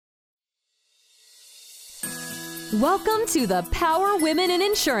Welcome to the Power Women in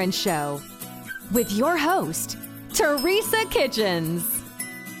Insurance Show with your host, Teresa Kitchens.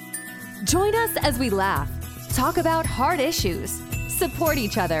 Join us as we laugh, talk about hard issues, support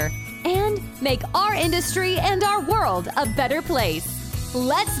each other, and make our industry and our world a better place.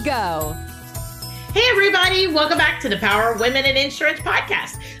 Let's go. Hey, everybody. Welcome back to the Power Women in Insurance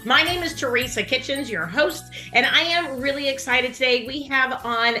podcast. My name is Teresa Kitchens, your host, and I am really excited today. We have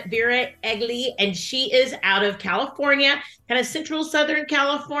on Vera Egli, and she is out of California, kind of central Southern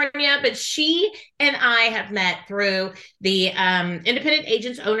California, but she and I have met through the Independent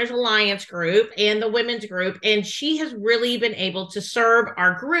Agents Owners Alliance group and the women's group, and she has really been able to serve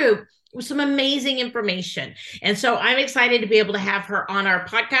our group with some amazing information. And so I'm excited to be able to have her on our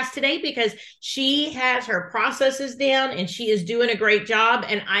podcast today because she has her processes down and she is doing a great job.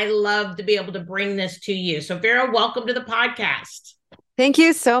 And I love to be able to bring this to you. So Vera, welcome to the podcast. Thank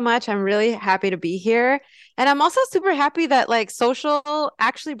you so much. I'm really happy to be here. And I'm also super happy that social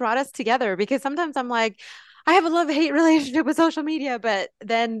actually brought us together, because sometimes I'm like, I have a love-hate relationship with social media, but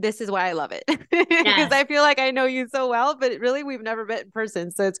then this is why I love it. Because I feel like I know you so well, but really we've never met in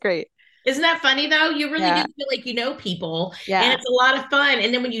person. So it's great. Isn't that funny though? You really do feel like you know people and it's a lot of fun.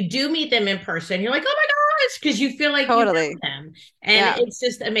 And then when you do meet them in person, you're like, oh my gosh, because you feel like you know them. And it's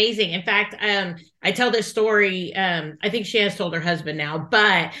just amazing. In fact, I tell this story. I think she has told her husband now,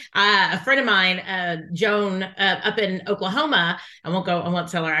 but a friend of mine, Joan, up in Oklahoma, I won't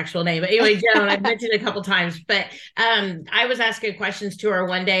tell her actual name, but anyway, Joan, I've mentioned it a couple times, but I was asking questions to her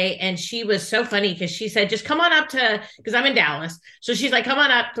one day and she was so funny because she said, just come on up because I'm in Dallas. So she's like, come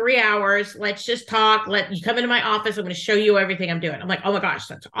on up 3 hours. Let's just talk. Let you come into my office. I'm going to show you everything I'm doing. I'm like, oh my gosh,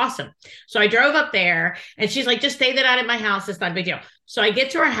 that's awesome. So I drove up there and she's like, just stay the night at my house. It's not a big deal. So I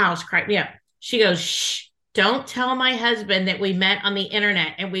get to her house, crack me up. She goes, shh, don't tell my husband that we met on the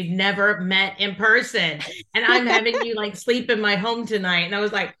internet and we've never met in person. And I'm having you sleep in my home tonight. And I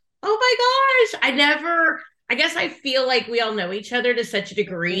was like, oh my gosh, I guess I feel like we all know each other to such a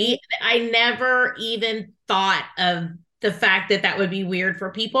degree. I never even thought of the fact that would be weird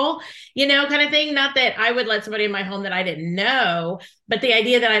for people, kind of thing. Not that I would let somebody in my home that I didn't know, but the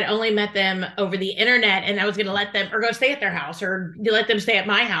idea that I'd only met them over the internet and I was going to let them or go stay at their house or let them stay at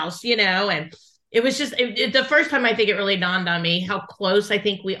my house, and it was just the first time I think it really dawned on me how close I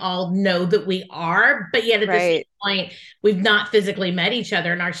think we all know that we are, but yet at the same point, we've not physically met each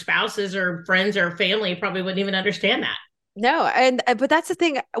other and our spouses or friends or family probably wouldn't even understand that. No. But that's the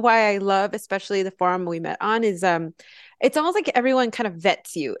thing why I love, especially the forum we met on is, it's almost like everyone kind of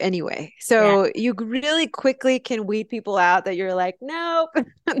vets you anyway. So you really quickly can weed people out that you're like, nope,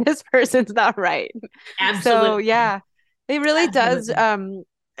 this person's not right. Absolutely. So it really does.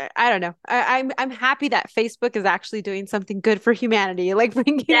 I don't know. I'm happy that Facebook is actually doing something good for humanity, like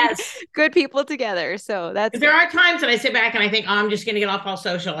bringing good people together. So there are times that I sit back and I think, oh, I'm just going to get off all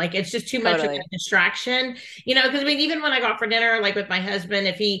social. It's just too much of a distraction, because even when I go out for dinner, with my husband,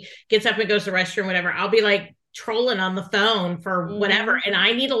 if he gets up and goes to the restroom, whatever, I'll be trolling on the phone for whatever. And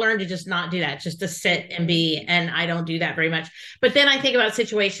I need to learn to just not do that, just to sit and be, and I don't do that very much. But then I think about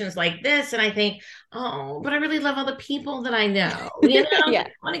situations like this and I think, oh, but I really love all the people that I know, I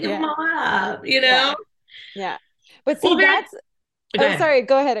want to give them all up, Yeah. But see, sorry,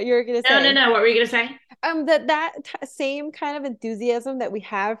 go ahead. You were going to say. No. What were you going to say? Same kind of enthusiasm that we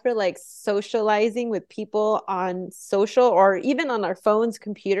have for socializing with people on social or even on our phones,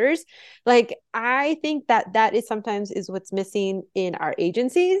 computers. I think that is sometimes what's missing in our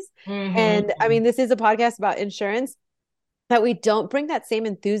agencies. Mm-hmm. And I mean, this is a podcast about insurance, that we don't bring that same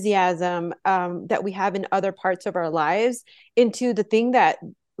enthusiasm that we have in other parts of our lives into the thing that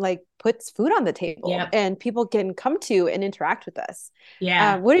puts food on the table and people can come to and interact with us.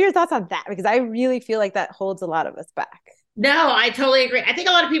 What are your thoughts on that? Because I really feel like that holds a lot of us back. No, I totally agree. I think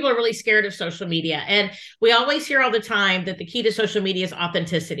a lot of people are really scared of social media. And we always hear all the time that the key to social media is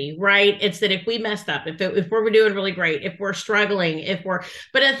authenticity, right? It's that if we messed up, if we're doing really great, if we're struggling,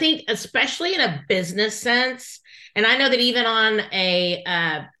 but I think especially in a business sense, and I know that even on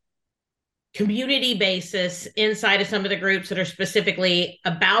a community basis inside of some of the groups that are specifically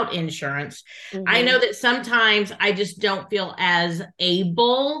about insurance, I know that sometimes I just don't feel as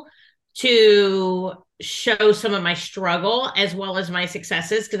able to show some of my struggle as well as my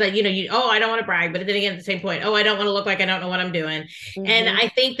successes. Cause I don't want to brag, but then again, at the same point, I don't want to look like I don't know what I'm doing. And I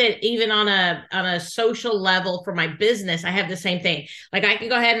think that even on a social level for my business, I have the same thing. I can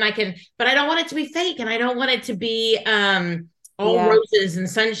go ahead and but I don't want it to be fake and I don't want it to be, all roses and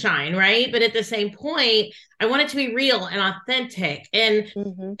sunshine, right? But at the same point, I want it to be real and authentic. And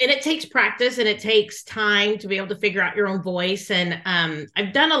it takes practice and it takes time to be able to figure out your own voice. And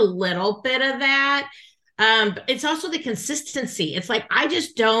I've done a little bit of that. It's also the consistency. It's like, I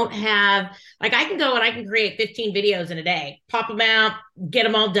just don't have, like, I can go and I can create 15 videos in a day, pop them out, get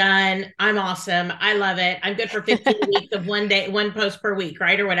them all done. I'm awesome. I love it. I'm good for 15 weeks of one post per week,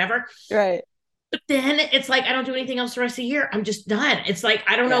 right? Or whatever. Right. But then it's like, I don't do anything else the rest of the year. I'm just done. It's like,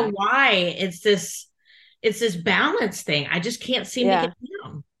 I don't know why it's this balance thing. I just can't seem to get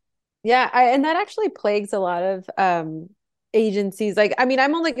down. Yeah. And that actually plagues a lot of, agencies. Like, I mean,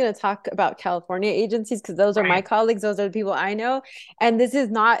 I'm only going to talk about California agencies because those are my colleagues. Those are the people I know. And this is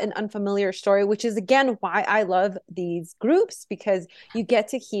not an unfamiliar story, which is, again, why I love these groups, because you get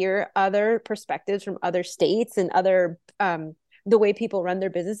to hear other perspectives from other states and other, the way people run their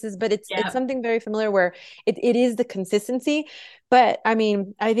businesses. But it's something very familiar where it is the consistency. But I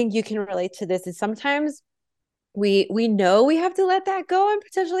mean, I think you can relate to this, is sometimes we know we have to let that go and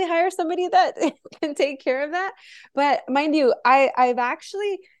potentially hire somebody that can take care of that. But mind you, I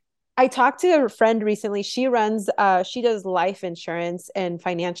talked to a friend recently. She does life insurance and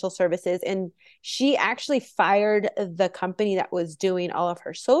financial services, and she actually fired the company that was doing all of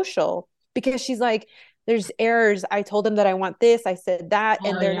her social because she's like, there's errors. I told them that I want this, I said that,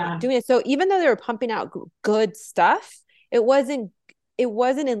 and they're not doing it. So even though they were pumping out good stuff, it wasn't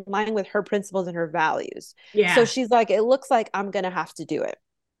in line with her principles and her values. Yeah. So she's like, it looks like I'm going to have to do it.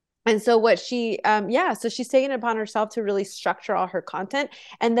 And so what she, so she's taken it upon herself to really structure all her content,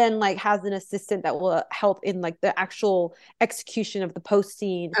 and then like has an assistant that will help in like the actual execution of the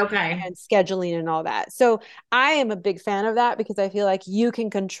posting and scheduling and all that. So I am a big fan of that because I feel like you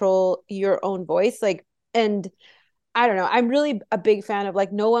can control your own voice. Like, and I don't know, I'm really a big fan of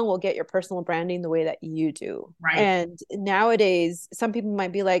like, no one will get your personal branding the way that you do. Right. And nowadays, some people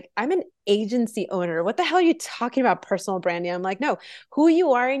might be like, I'm an agency owner. What the hell are you talking about personal branding? I'm like, no, who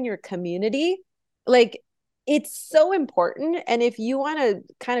you are in your community, like, it's so important. And if you want to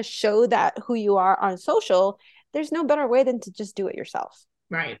kind of show that who you are on social, there's no better way than to just do it yourself.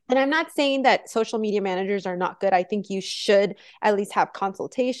 Right. And I'm not saying that social media managers are not good. I think you should at least have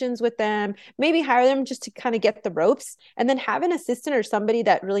consultations with them, maybe hire them just to kind of get the ropes, and then have an assistant or somebody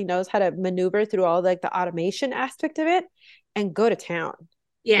that really knows how to maneuver through all like the automation aspect of it and go to town.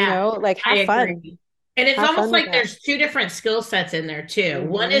 Yeah. You know, like have fun. And it's almost like there's two different skill sets in there too. Mm-hmm.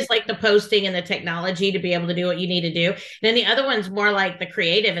 One is like the posting and the technology to be able to do what you need to do. And then the other one's more like the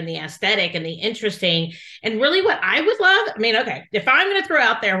creative and the aesthetic and the interesting. And really what I would love, I mean, okay, if I'm going to throw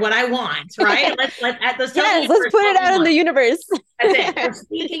out there what I want, right? let's put it out in the universe. That's it. We're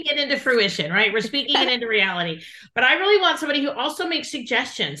speaking it into fruition, right? We're speaking it into reality. But I really want somebody who also makes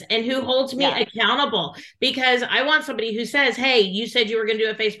suggestions and who holds me accountable, because I want somebody who says, hey, you said you were going to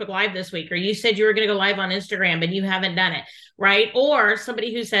do a Facebook Live this week, or you said you were going to go live on Instagram and you haven't done it, right? Or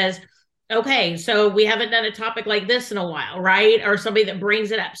somebody who says, okay, so we haven't done a topic like this in a while, right? Or somebody that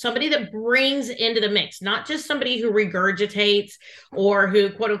brings it up, somebody that brings into the mix, not just somebody who regurgitates or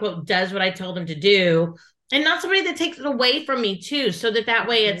who quote unquote does what I tell them to do, and not somebody that takes it away from me too, so that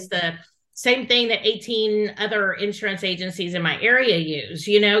way it's the same thing that 18 other insurance agencies in my area use,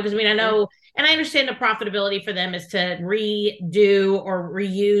 you know, because I mean, I know, and I understand the profitability for them is to redo or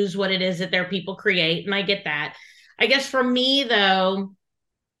reuse what it is that their people create. And I get that. I guess for me though,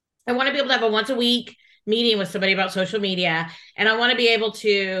 I want to be able to have a once a week meeting with somebody about social media. And I want to be able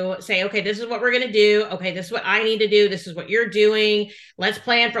to say, okay, this is what we're going to do. Okay, this is what I need to do. This is what you're doing. Let's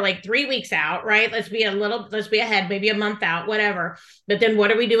plan for like 3 weeks out, right? Let's be ahead, maybe a month out, whatever. But then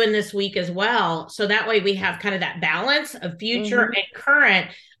what are we doing this week as well? So that way we have kind of that balance of future and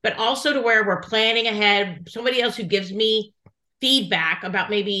current, but also to where we're planning ahead. Somebody else who gives me feedback about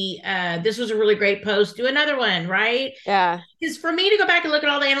maybe this was a really great post, do another one, right? Yeah. Because for me to go back and look at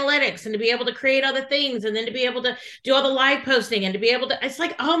all the analytics and to be able to create other things and then to be able to do all the live posting and to be able to, it's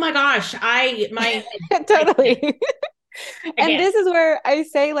like, oh my gosh, totally. And this is where I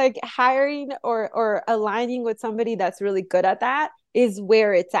say like hiring or aligning with somebody that's really good at that is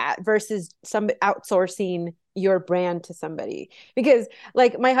where it's at versus some outsourcing your brand to somebody. Because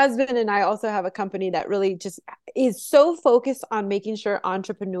like my husband and I also have a company that really just is so focused on making sure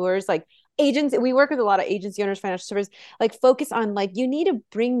entrepreneurs, like agents, we work with a lot of agency owners, financial service, like focus on like, you need to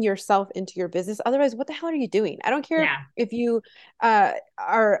bring yourself into your business. Otherwise, what the hell are you doing? I don't care if you are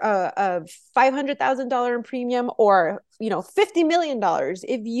a $500,000 in premium or, you know, $50 million.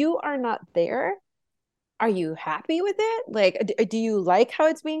 If you are not there, are you happy with it? Like, do you like how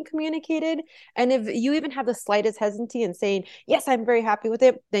it's being communicated? And if you even have the slightest hesitancy in saying, yes, I'm very happy with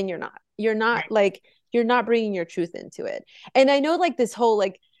it, then you're not right. Like, you're not bringing your truth into it. And I know like this whole,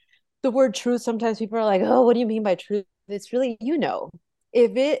 like the word truth, sometimes people are like, oh, what do you mean by truth? It's really, you know,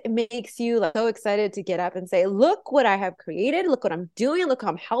 if it makes you like so excited to get up and say, look what I have created, look what I'm doing, look how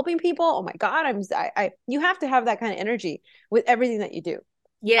I'm helping people. Oh my God, you have to have that kind of energy with everything that you do.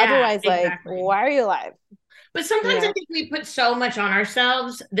 Yeah. Otherwise, like, why are you alive? But sometimes I think we put so much on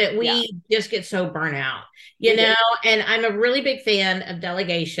ourselves that we just get so burnt out, you know? And I'm a really big fan of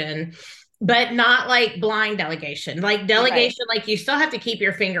delegation, but not like blind delegation. Like delegation, like you still have to keep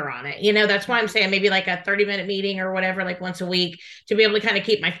your finger on it. You know, that's why I'm saying maybe like a 30-minute meeting or whatever, like once a week, to be able to kind of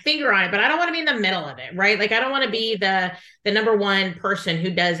keep my finger on it. But I don't want to be in the middle of it, right? Like I don't want to be the number one person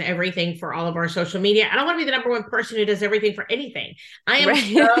who does everything for all of our social media. I don't want to be the number one person who does everything for anything. I am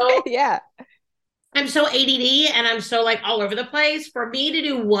so I'm so ADD and I'm so like all over the place. For me to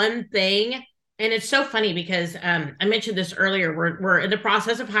do one thing, and it's so funny because I mentioned this earlier. We're in the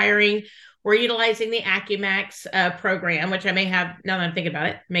process of hiring. We're utilizing the AccuMax program, which I may have, now that I'm thinking about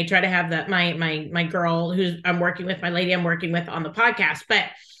it, may try to have that my girl who's I'm working with, my lady I'm working with on the podcast. But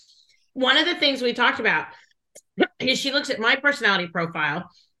one of the things we talked about is she looks at my personality profile,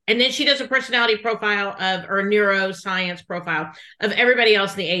 and then she does a personality profile of, or neuroscience profile of everybody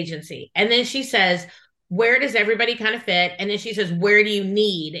else in the agency. And then she says, where does everybody kind of fit? And then she says, where do you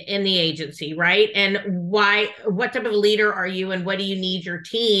need in the agency, right? And why, what type of leader are you, and what do you need your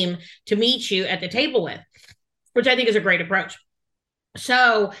team to meet you at the table with? Which I think is a great approach.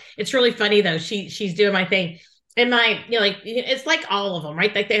 So it's really funny though. She's doing my thing. And my, you know, like it's like all of them,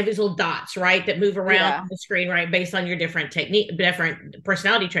 right? Like they have these little dots, right, that move around on the screen, right, based on your different technique, different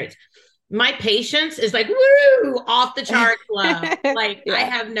personality traits. My patience is like, woo, off the charts low. Like I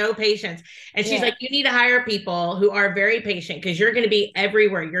have no patience. And she's like, you need to hire people who are very patient, because you're going to be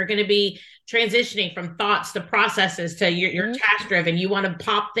everywhere. You're going to be transitioning from thoughts to processes to you're task driven. You want to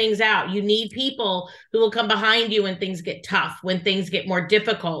pop things out. You need people who will come behind you when things get tough, when things get more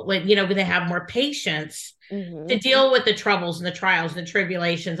difficult, when, you know, when they have more patience to deal with the troubles and the trials and the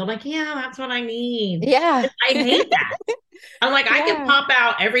tribulations. I'm like, yeah, that's what I need. Yeah. I hate that. I'm like, I can pop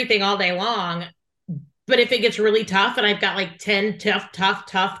out everything all day long, but if it gets really tough and I've got like 10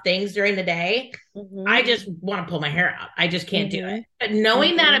 tough things during the day, I just want to pull my hair out. I just can't do it. But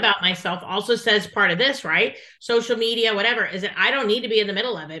knowing that about myself also says part of this, right? Social media, whatever, is that I don't need to be in the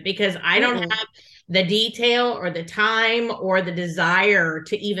middle of it, because I don't have the detail or the time or the desire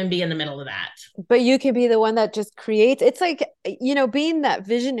to even be in the middle of that. But you can be the one that just creates. It's like, you know, being that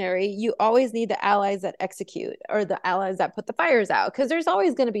visionary, you always need the allies that execute, or the allies that put the fires out, because there's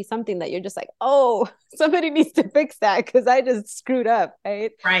always going to be something that you're just like, oh, somebody needs to fix that because I just screwed up,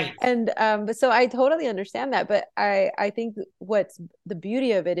 right? And but so I totally understand that, but I think what's the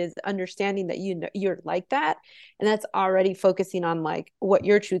beauty of it is understanding that you're like that, and that's already focusing on like what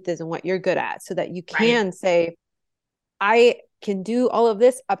your truth is and what you're good at, so that you can say, I can do all of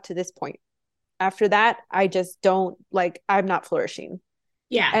this up to this point. After that, I just don't, like, I'm not flourishing.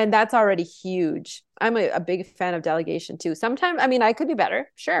 Yeah. And that's already huge. I'm a big fan of delegation too. Sometimes, I mean, I could be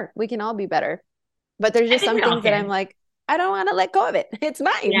better. Sure. We can all be better. But there's just some things that I'm like, I don't want to let go of it. It's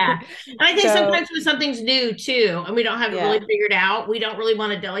mine. Yeah. And I think sometimes when something's new too, and we don't have it really figured out, we don't really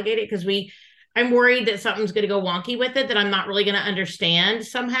want to delegate it, because I'm worried that something's going to go wonky with it, that I'm not really going to understand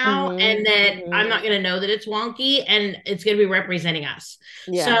somehow. And that I'm not going to know that it's wonky, and it's going to be representing us.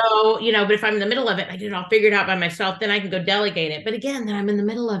 So, you know, but if I'm in the middle of it, I get it all figured out by myself, then I can go delegate it. But again, then I'm in the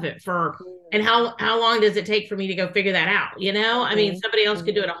middle of it and how long does it take for me to go figure that out? You know, I mean, somebody else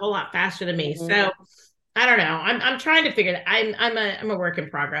could do it a whole lot faster than me. So I don't know. I'm trying to figure that. I'm a work in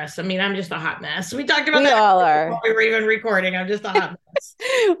progress. I mean, I'm just a hot mess. We talked about that all are. Before we were even recording. I'm just a hot mess.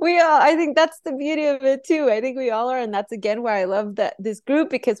 I think that's the beauty of it too. I think we all are, and that's again why I love this group,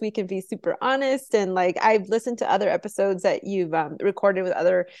 because we can be super honest. And like, I've listened to other episodes that you've recorded with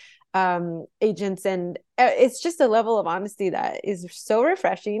other agents, and it's just a level of honesty that is so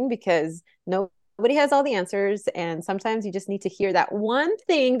refreshing, because nobody has all the answers, and sometimes you just need to hear that one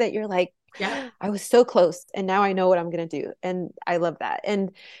thing that you're like, I was so close, and now I know what I'm going to do. And I love that.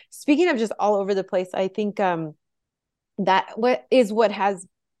 And speaking of just all over the place, I think I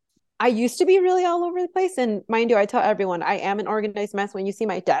used to be really all over the place. And mind you, I tell everyone I am an organized mess. When you see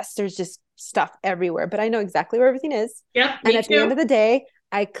my desk, there's just stuff everywhere, but I know exactly where everything is. And at the end of the day,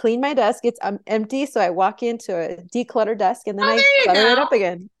 I clean my desk. It's empty. So I walk into a decluttered desk, and then I clutter it up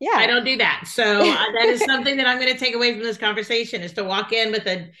again. Yeah. I don't do that. So that is something that I'm going to take away from this conversation, is to walk in with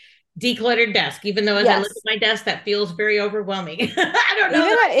a decluttered desk, even though as I look at my desk, that feels very overwhelming. I don't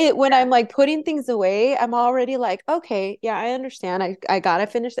know. Even when I'm like putting things away, I'm already like, okay, yeah, I understand. I gotta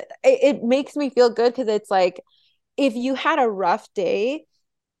finish it. It makes me feel good, because it's like, if you had a rough day,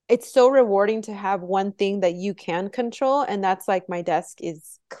 it's so rewarding to have one thing that you can control, and that's like, my desk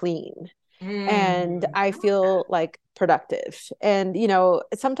is clean. and I feel like productive. And,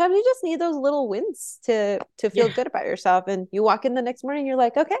 sometimes you just need those little wins to feel good about yourself. And you walk in the next morning, you're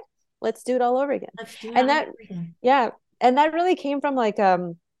like, okay, let's do it all over again. And that, and that really came from like,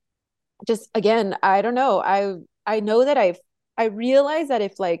 just again, I don't know. I know that I realize that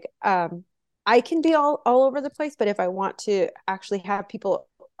if like, I can be all over the place, but if I want to actually have people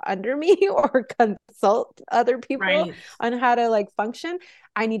under me or consult other people on how to like function,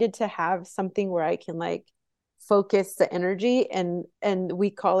 I needed to have something where I can like focus the energy, and we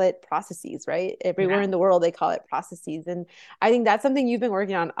call it processes, right? Everywhere in the world they call it processes. And I think that's something you've been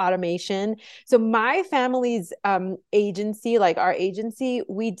working on, automation. So my family's agency, like our agency,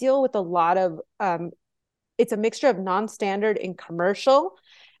 we deal with a lot of it's a mixture of non-standard and commercial.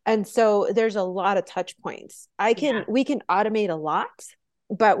 And so there's a lot of touch points. We can automate a lot,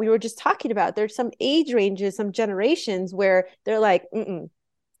 but we were just talking about, there's some age ranges, some generations where they're like,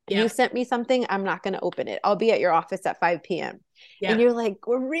 you sent me something, I'm not going to open it. I'll be at your office at 5 p.m. And you're like,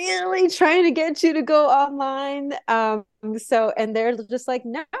 we're really trying to get you to go online. And they're just like,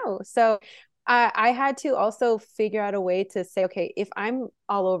 no. So I had to also figure out a way to say, okay, if I'm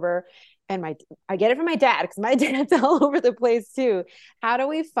all over, and I get it from my dad, because my dad's all over the place too. How do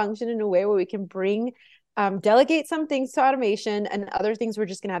we function in a way where we can delegate some things to automation, and other things we're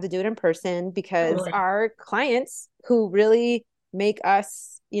just going to have to do it in person, because our clients who really make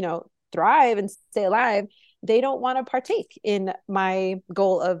us, thrive and stay alive, they don't want to partake in my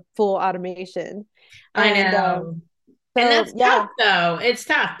goal of full automation. I know. And that's tough though. It's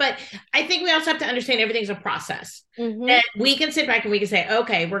tough, but I think we also have to understand everything's a process. And we can sit back and we can say,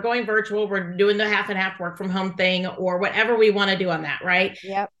 okay, we're going virtual. We're doing the half and half work from home thing, or whatever we want to do on that. Right.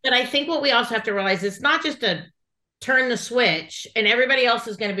 But I think what we also have to realize is not just a turn the switch and everybody else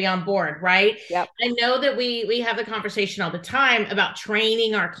is going to be on board. Right. I know that we have the conversation all the time about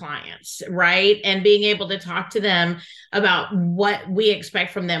training our clients, right? And being able to talk to them about what we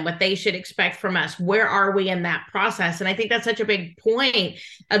expect from them, what they should expect from us. Where are we in that process? And I think that's such a big point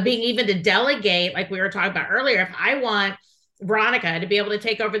of being even to delegate, like we were talking about earlier. If I want Veronica to be able to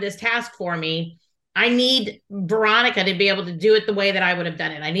take over this task for me, I need Veronica to be able to do it the way that I would have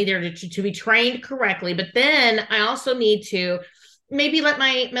done it. I need her to be trained correctly, but then I also need to maybe let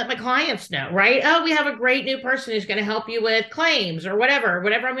my clients know, right? Oh, we have a great new person who's going to help you with claims or whatever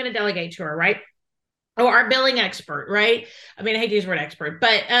I'm going to delegate to her, right? Or our billing expert, right? I mean, I hate to use the word expert,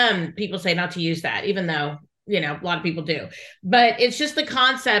 but people say not to use that, even though a lot of people do, but it's just the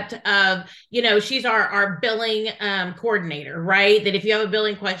concept of, she's our billing coordinator, right? That if you have a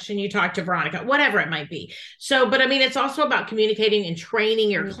billing question, you talk to Veronica, whatever it might be. So, but I mean, it's also about communicating and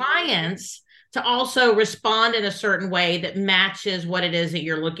training your clients to also respond in a certain way that matches what it is that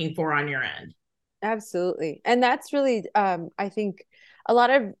you're looking for on your end. Absolutely. And that's really, I think a lot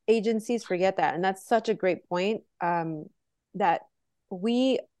of agencies forget that. And that's such a great point, that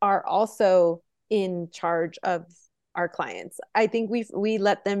we are also in charge of our clients. I think we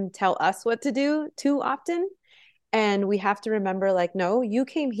let them tell us what to do too often. And we have to remember, like, no, you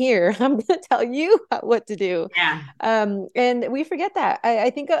came here. I'm going to tell you what to do. And we forget that.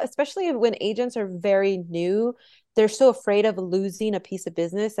 I think especially when agents are very new, they're so afraid of losing a piece of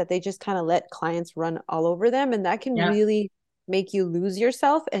business that they just kind of let clients run all over them. And that can really make you lose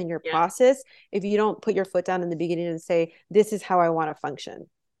yourself and your process if you don't put your foot down in the beginning and say, this is how I want to function.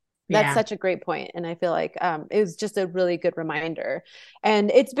 That's such a great point. And I feel like it was just a really good reminder.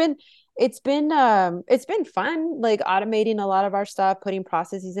 And it's been fun, like automating a lot of our stuff, putting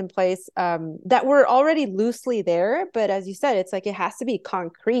processes in place that were already loosely there. But as you said, it's like, it has to be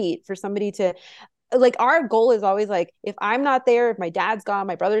concrete for somebody to, like, our goal is always like, if I'm not there, if my dad's gone,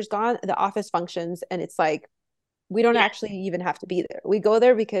 my brother's gone, the office functions. And it's like, we don't actually even have to be there. We go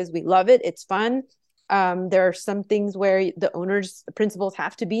there because we love it. It's fun. There are some things where the principals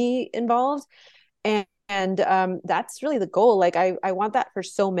have to be involved. And that's really the goal. Like, I want that for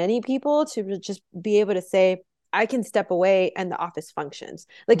so many people, to just be able to say, I can step away and the office functions.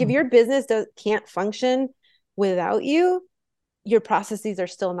 Like, if your business can't function without you, your processes are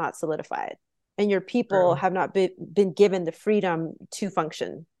still not solidified, and your people have not been given the freedom to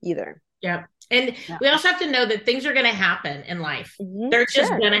function either. And we also have to know that things are going to happen in life. They're just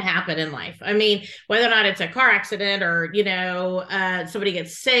going to happen in life. I mean, whether or not it's a car accident or, somebody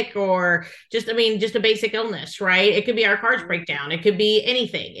gets sick, or just a basic illness, right? It could be our cars break down. It could be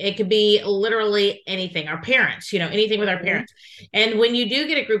anything. It could be literally anything. Our parents, anything with our parents. And when you do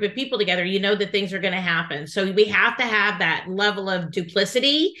get a group of people together, that things are going to happen. So we have to have that level of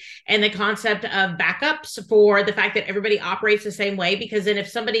duplicity and the concept of backups for the fact that everybody operates the same way, because then if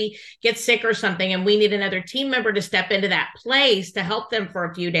somebody gets sick or something and we need another team member to step into that place to help them for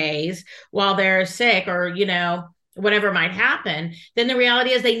a few days while they're sick or, you know, whatever might happen, then the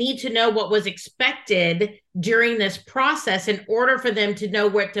reality is they need to know what was expected during this process in order for them to know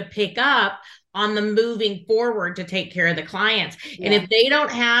what to pick up on the moving forward to take care of the clients. Yeah. And if they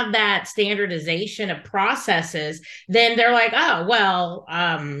don't have that standardization of processes, then they're like, oh, well,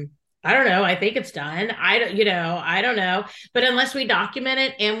 I don't know. I think it's done. I don't know. But unless we document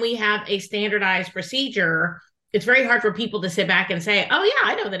it and we have a standardized procedure, it's very hard for people to sit back and say, oh yeah,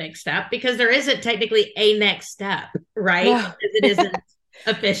 I know the next step, because there isn't technically a next step, right? Because it isn't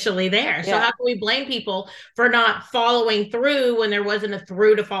officially there. So how can we blame people for not following through when there wasn't a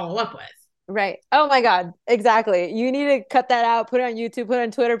through to follow up with? Right. Oh my God. Exactly. You need to cut that out, put it on YouTube, put it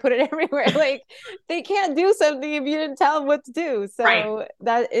on Twitter, put it everywhere. Like they can't do something if you didn't tell them what to do. So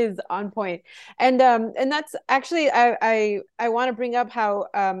that is on point. And that's actually, I want to bring up how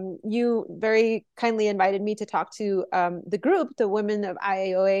you very kindly invited me to talk to the group, the women of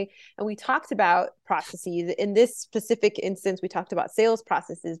IAOA, and we talked about processes. In this specific instance, we talked about sales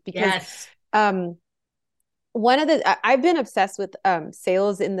processes because I've been obsessed with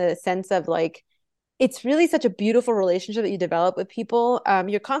sales in the sense of like, it's really such a beautiful relationship that you develop with people.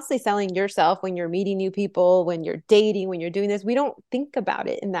 You're constantly selling yourself when you're meeting new people, when you're dating, when you're doing this. We don't think about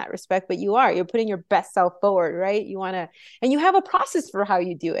it in that respect, but you're putting your best self forward, right? And you have a process for how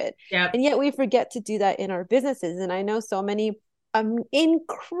you do it. Yep. And yet we forget to do that in our businesses. And I know so many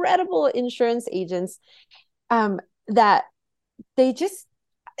incredible insurance agents that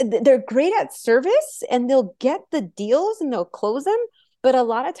they're great at service and they'll get the deals and they'll close them. But a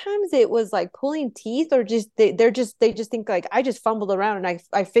lot of times it was like pulling teeth, or they just think like, I just fumbled around and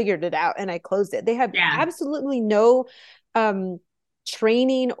I figured it out and I closed it. They have absolutely no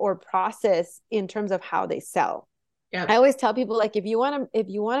training or process in terms of how they sell. Yep. I always tell people, like, if you want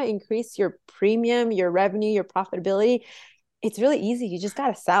to increase your premium, your revenue, your profitability, it's really easy. You just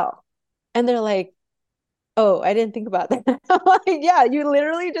got to sell. And they're like, oh, I didn't think about that. Like, yeah, you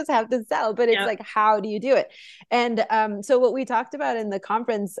literally just have to sell, but it's like, how do you do it? And so what we talked about in the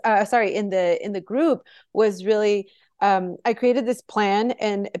conference, in the group was really, I created this plan,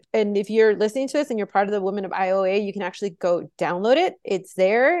 and if you're listening to this and you're part of the Women of IAOA, you can actually go download it. It's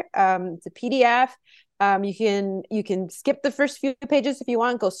there. It's a PDF. You can skip the first few pages if you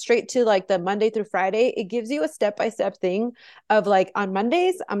want, go straight to like the Monday through Friday. It gives you a step-by-step thing of like, on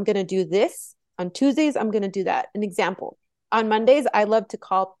Mondays, I'm going to do this. On Tuesdays, I'm going to do that. An example, on Mondays, I love to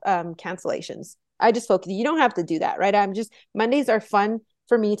call cancellations. I just focus. You don't have to do that, right? Mondays are fun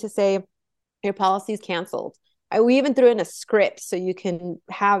for me to say, your policy is canceled. We even threw in a script so you can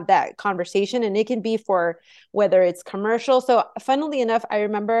have that conversation, and it can be for whether it's commercial. So funnily enough, I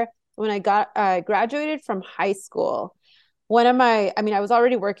remember when I graduated from high school, I was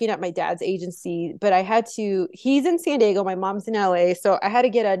already working at my dad's agency, but he's in San Diego, my mom's in LA. So I had to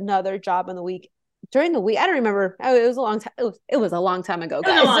get another job during the week. I don't remember. It was a long time. It was a long time ago,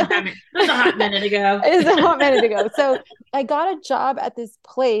 guys. It was a hot minute ago. It was a hot minute ago. So I got a job at this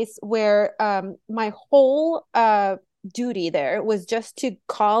place where my whole duty there was just to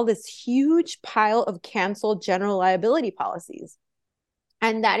call this huge pile of canceled general liability policies.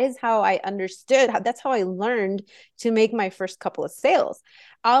 And that is how I understood. That's how I learned to make my first couple of sales.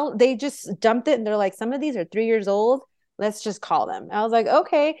 They just dumped it and they're like, some of these are 3 years old. Let's just call them. I was like,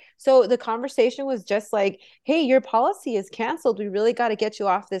 okay. So the conversation was just like, hey, your policy is canceled. We really got to get you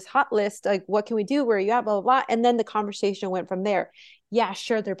off this hot list. Like, what can we do? Where are you at? Blah, blah, blah. And then the conversation went from there. Yeah,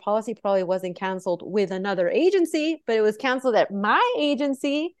 sure. Their policy probably wasn't canceled with another agency, but it was canceled at my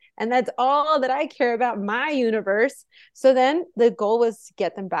agency. And that's all that I care about, my universe. So then the goal was to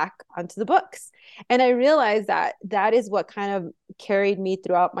get them back onto the books. And I realized that is what kind of carried me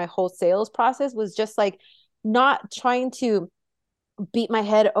throughout my whole sales process, was just like not trying to beat my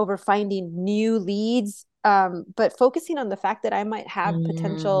head over finding new leads, but focusing on the fact that I might have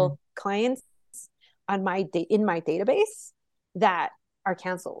potential clients in my database that are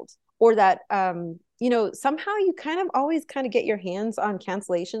canceled, or that somehow you kind of always kind of get your hands on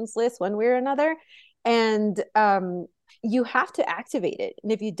cancellations lists one way or another, and you have to activate it.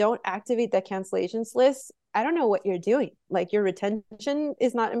 And if you don't activate that cancellations list, I don't know what you're doing. Like, your retention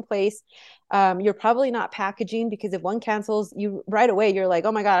is not in place. You're probably not packaging, because if one cancels, you right away, you're like,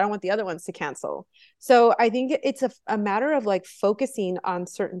 oh my God, I don't want the other ones to cancel. So I think it's a matter of like focusing on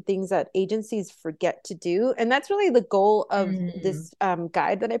certain things that agencies forget to do. And that's really the goal of this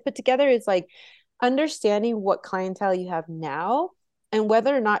guide that I put together, is like understanding what clientele you have now, and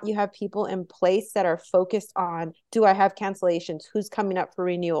whether or not you have people in place that are focused on, do I have cancellations? Who's coming up for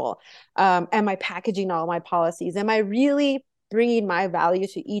renewal? Am I packaging all my policies? Am I really bringing my value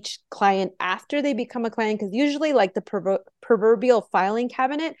to each client after they become a client. Because usually like the proverbial filing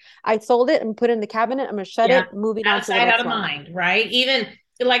cabinet, I sold it and put it in the cabinet. I'm going to shut it, moving on to the next one. Out of mind, right? Even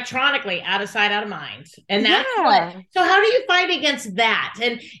electronically, out of sight, out of mind. And that's what, so how do you fight against that?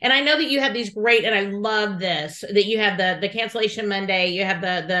 And I know that you have these great, and I love this, that you have the cancellation Monday, you have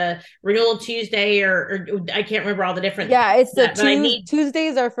the renewal Tuesday, or I can't remember all the different. Yeah, it's the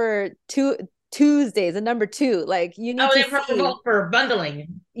Tuesdays are for Tuesdays, the number 2. Like you need to for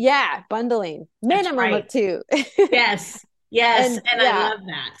bundling. Yeah, bundling. Minimum of 2. Yes. And I love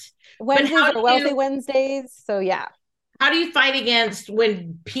that. Wednesdays are wealthy Wednesdays. So yeah. How do you fight against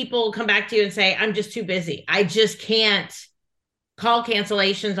when people come back to you and say, I'm just too busy, I just can't call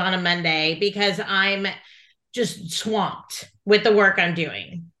cancellations on a Monday because I'm just swamped with the work I'm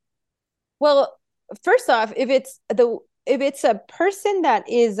doing? Well, first off, if it's a person that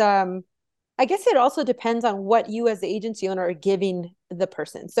is, I guess it also depends on what you as the agency owner are giving the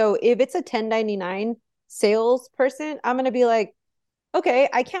person. So if it's a 1099 salesperson, I'm going to be like, okay,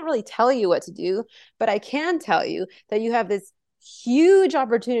 I can't really tell you what to do, but I can tell you that you have this huge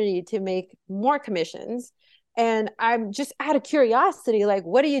opportunity to make more commissions. And I'm just out of curiosity, like,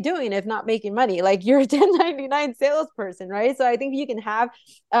 what are you doing if not making money? Like, you're a 1099 salesperson, right? So I think you can have,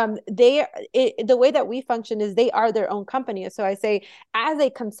 the way that we function is they are their own company. So I say, as a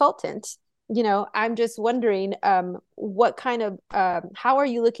consultant, I'm just wondering, what kind of, how are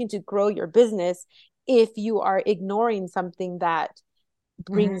you looking to grow your business if you are ignoring something that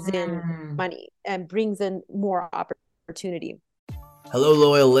brings in money and brings in more opportunity? Hello,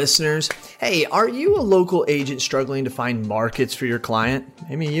 loyal listeners. Hey, are you a local agent struggling to find markets for your client?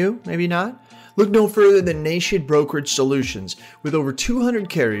 Maybe you, maybe not. Look no further than Nation Brokerage Solutions. With over 200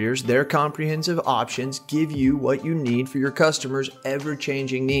 carriers, their comprehensive options give you what you need for your customers'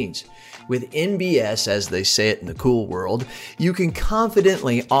 ever-changing needs. With NBS, as they say it in the cool world, you can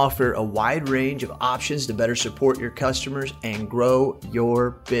confidently offer a wide range of options to better support your customers and grow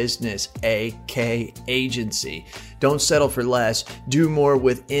your business, aka agency. Don't settle for less. Do more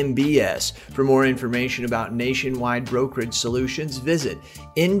with NBS. For more information about nationwide brokerage solutions, visit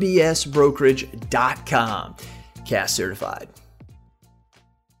nbsbrokerage.com. CAS certified.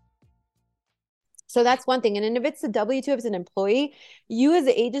 So that's one thing. And then if it's a W-2, if it's an employee, you as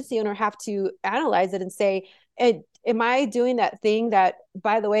the agency owner have to analyze it and say, am I doing that thing that,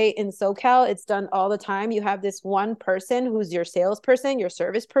 by the way, in SoCal, it's done all the time. You have this one person who's your salesperson, your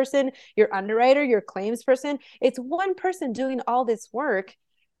service person, your underwriter, your claims person. It's one person doing all this work.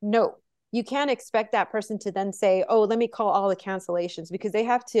 No, you can't expect that person to then say, oh, let me call all the cancellations, because they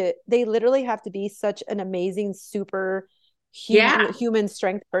literally have to be such an amazing, super human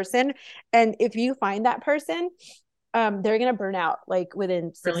strength person. And if you find that person, they're going to burn out like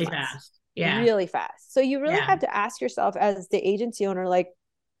within 6 really months. Fast. Yeah. Really fast. So you really have to ask yourself as the agency owner, like,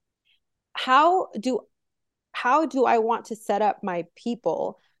 how do I want to set up my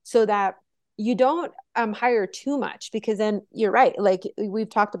people so that you don't hire too much? Because then you're right. Like we've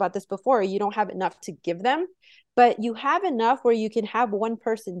talked about this before, you don't have enough to give them, but you have enough where you can have one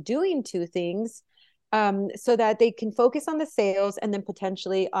person doing 2 things, so that they can focus on the sales and then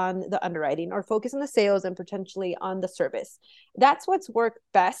potentially on the underwriting, or focus on the sales and potentially on the service. That's what's worked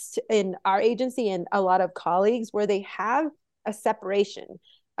best in our agency and a lot of colleagues, where they have a separation.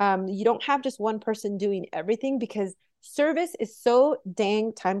 You don't have just one person doing everything, because service is so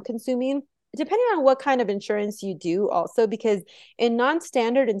dang time consuming, depending on what kind of insurance you do also, because in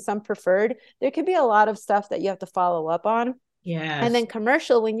non-standard and some preferred, there could be a lot of stuff that you have to follow up on. Yeah. And then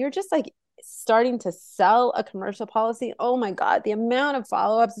commercial, when you're just like starting to sell a commercial policy, oh my God, the amount of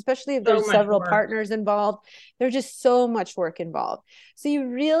follow-ups, especially if there's several partners involved, there's just so much work involved. So you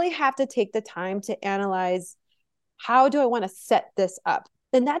really have to take the time to analyze, how do I want to set this up?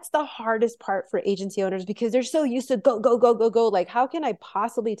 And that's the hardest part for agency owners, because they're so used to go, go, go, go, go. Like, how can I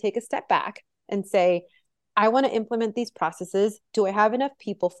possibly take a step back and say, I want to implement these processes. Do I have enough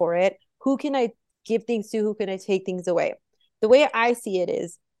people for it? Who can I give things to? Who can I take things away? The way I see it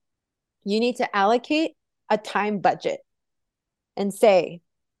is, you need to allocate a time budget and say,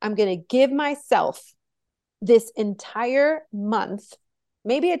 I'm going to give myself this entire month,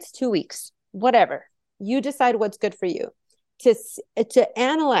 maybe it's 2 weeks, whatever. You decide what's good for you, to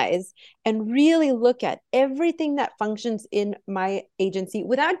analyze and really look at everything that functions in my agency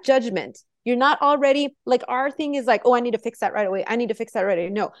without judgment. You're not already like, our thing is like, oh, I need to fix that right away. I need to fix that right away.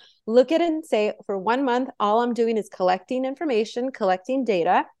 No, look at it and say, for 1 month, all I'm doing is collecting information, collecting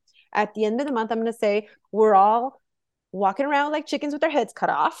data. At the end of the month, I'm going to say, we're all walking around like chickens with our heads cut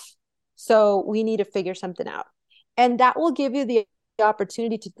off. So we need to figure something out. And that will give you the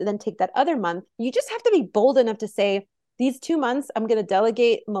opportunity to then take that other month. You just have to be bold enough to say, these 2 months, I'm going to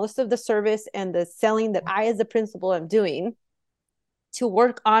delegate most of the service and the selling that I, as a principal, am doing to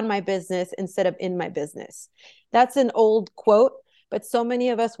work on my business instead of in my business. That's an old quote, but so many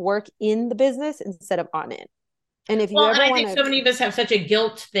of us work in the business instead of on it. And if you ever I think so many of us have such a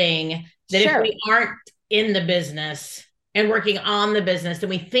guilt thing that if we aren't in the business and working on the business, then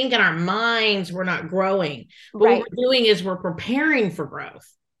we think in our minds we're not growing. But what we're doing is we're preparing for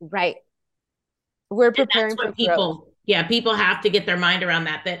growth. Right. We're preparing for growth. Yeah, people have to get their mind around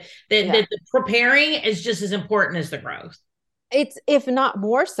that the preparing is just as important as the growth. It's, if not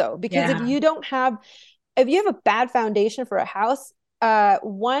more so, because if you have a bad foundation for a house,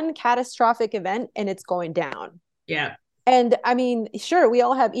 one catastrophic event and it's going down. Yeah. And I mean, sure, we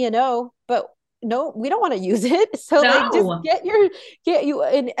all have E&O, but no, we don't want to use it. So like, just get you.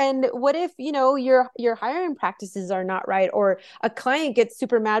 And what if, your hiring practices are not right, or a client gets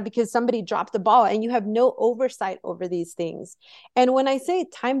super mad because somebody dropped the ball and you have no oversight over these things. And when I say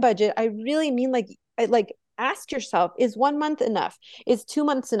time budget, I really mean like ask yourself, is 1 month enough? Is 2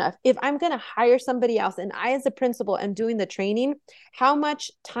 months enough? If I'm going to hire somebody else and I, as a principal, am doing the training, how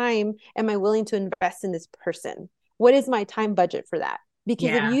much time am I willing to invest in this person? What is my time budget for that? Because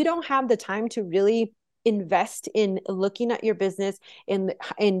if you don't have the time to really invest in looking at your business,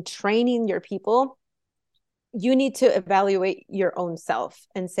 in training your people, you need to evaluate your own self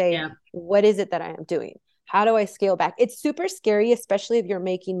and say, what is it that I am doing? How do I scale back? It's super scary, especially if you're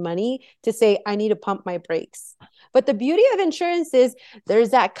making money, to say, I need to pump my brakes. But the beauty of insurance is there's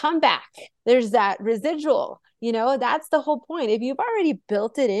that comeback. There's that residual. That's the whole point. If you've already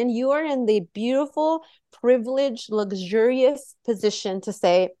built it in, you are in the beautiful, privileged, luxurious position to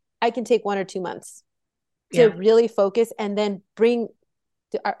say, I can take 1 or 2 months to really focus and then bring.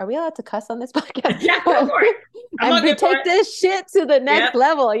 Are we allowed to cuss on this podcast? Yeah, go for it. And take this shit to the next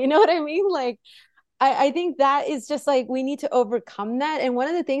level. You know what I mean? Like, I think that is just like, we need to overcome that. And one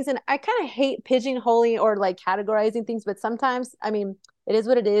of the things, and I kind of hate pigeonholing or like categorizing things, but sometimes, I mean, it is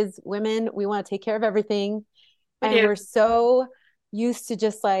what it is. Women, we want to take care of everything. We're so used to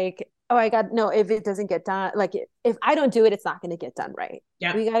just like, oh, if it doesn't get done, like if I don't do it, it's not going to get done right.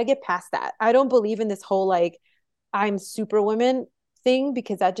 Yeah. We got to get past that. I don't believe in this whole, like, I'm superwoman thing,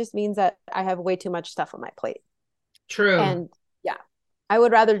 because that just means that I have way too much stuff on my plate. True. And I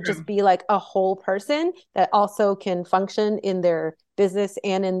would rather just be like a whole person that also can function in their business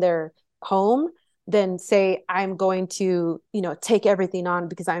and in their home than say, I'm going to, take everything on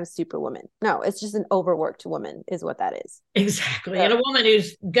because I'm superwoman. No, it's just an overworked woman is what that is. Exactly. And a woman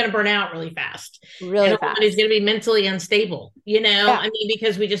who's going to burn out really fast. Really and a fast. woman who's going to be mentally unstable, I mean,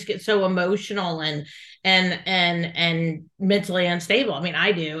 because we just get so emotional and mentally unstable. I mean,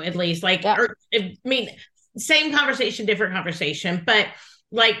 I do, at least, like, same conversation, different conversation, but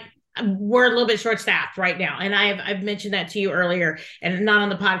like, we're a little bit short-staffed right now. And I've mentioned that to you earlier, and not on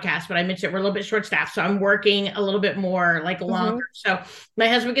the podcast, but I mentioned we're a little bit short-staffed. So I'm working a little bit more, like, longer. So my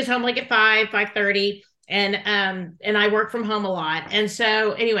husband gets home like at 5:30, and I work from home a lot. And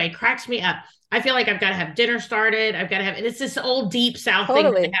so anyway, cracks me up. I feel like I've got to have dinner started. I've got to have, and it's this old deep South thing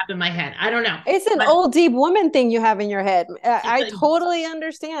that I have in my head. I don't know. It's an old deep woman thing you have in your head. I totally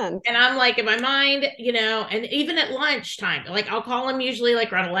understand. And I'm like, in my mind, and even at lunchtime, like, I'll call him usually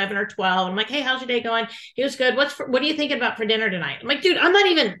like around 11 or 12. I'm like, hey, how's your day going? He was good. What are you thinking about for dinner tonight? I'm like, dude, I'm not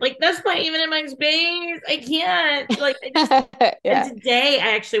even, like, that's not even in my space. I can't. Like, And today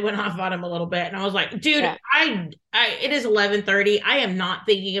I actually went off on him a little bit, and I was like, dude, it is 11:30. I am not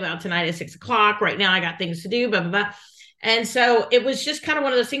thinking about tonight at 6 o'clock. Right now I got things to do, blah, blah, blah. And so it was just kind of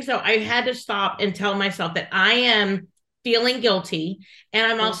one of those things, though. I had to stop and tell myself that I am feeling guilty. And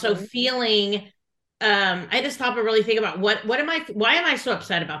I'm also feeling, I had to stop and really think about why am I so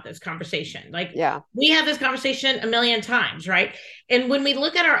upset about this conversation? Like, we have this conversation a million times, right? And when we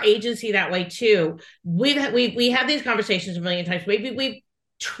look at our agency that way too, we have these conversations a million times. Maybe we've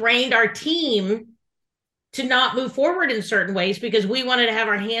trained our team to not move forward in certain ways because we wanted to have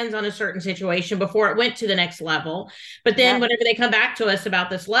our hands on a certain situation before it went to the next level. But then whenever they come back to us about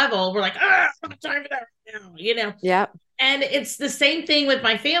this level, we're like, I'm not time for that right now, Yeah. And it's the same thing with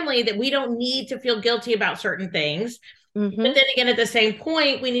my family, that we don't need to feel guilty about certain things. But then again, at the same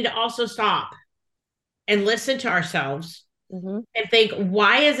point, we need to also stop and listen to ourselves and think,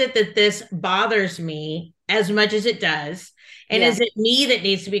 why is it that this bothers me as much as it does? And is it me that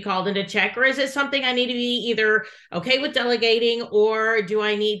needs to be called into check, or is it something I need to be either okay with delegating, or do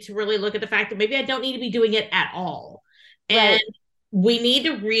I need to really look at the fact that maybe I don't need to be doing it at all? And we need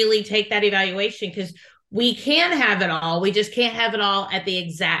to really take that evaluation, because we can have it all. We just can't have it all at the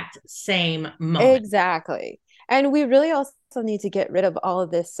exact same moment. Exactly. And we really also need to get rid of all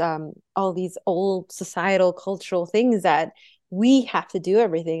of this, all these old societal cultural things that we have to do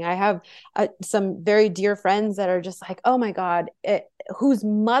everything. I have some very dear friends that are just like, oh my God, whose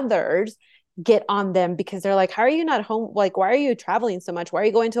mothers get on them because they're like, how are you not home? Like, why are you traveling so much? Why are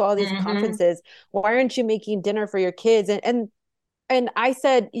you going to all these conferences? Why aren't you making dinner for your kids? And I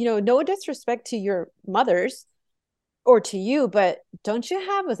said, no disrespect to your mothers or to you, but don't you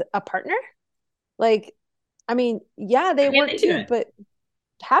have a partner? Like, I mean, yeah, they work too, but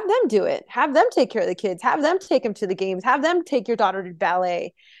have them do it. Have them take care of the kids. Have them take them to the games. Have them take your daughter to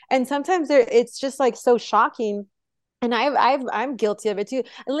ballet. And sometimes it's just like so shocking. And I'm guilty of it too.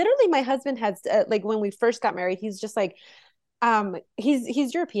 Literally, my husband has like when we first got married, he's just like,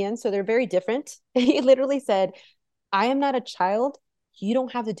 he's European, so they're very different. He literally said, "I am not a child. You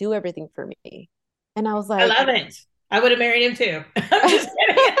don't have to do everything for me." And I was like, I love it. I would have married him too.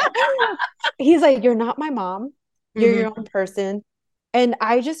 He's like, "You're not my mom. You're your own person." And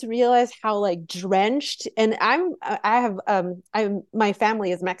I just realized how like drenched, and my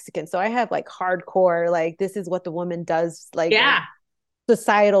family is Mexican. So I have like hardcore, like, this is what the woman does. Like,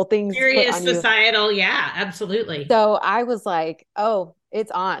 societal things. Serious societal. Yeah, absolutely. So I was like, oh,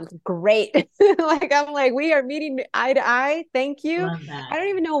 it's on. Great. Like, I'm like, we are meeting eye to eye. Thank you. I don't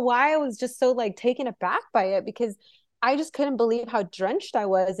even know why I was just so like taken aback by it, because I just couldn't believe how drenched I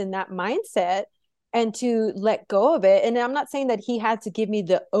was in that mindset. And to let go of it. And I'm not saying that he had to give me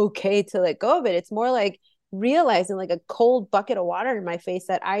the okay to let go of it. It's more like realizing, like a cold bucket of water in my face,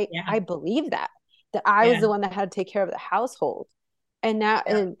 that I believe that I was the one that had to take care of the household. And now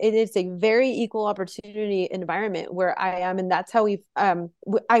it is a very equal opportunity environment where I am. And that's how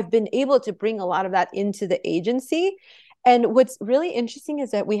I've been able to bring a lot of that into the agency. And what's really interesting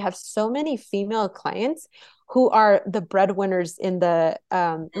is that we have so many female clients who are the breadwinners in the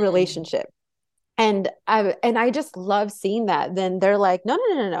relationship. And I just love seeing that. Then they're like, no.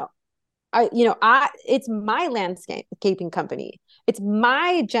 It's my landscaping company. It's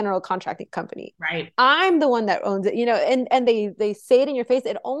my general contracting company. Right. I'm the one that owns it, and they say it in your face.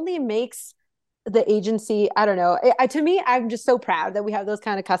 It only makes the agency, I don't know. To me, I'm just so proud that we have those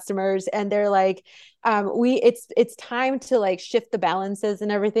kind of customers, and they're like, it's time to like shift the balances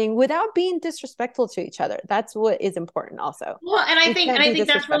and everything without being disrespectful to each other. That's what is important also. Well, and I think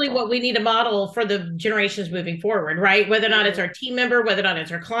that's really what we need to model for the generations moving forward, right? Whether or not it's our team member, whether or not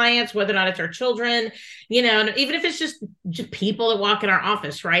it's our clients, whether or not it's our children, and even if it's just people that walk in our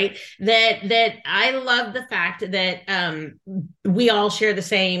office, right? That I love the fact that we all share the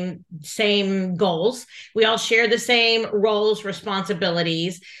same goals. We all share the same roles,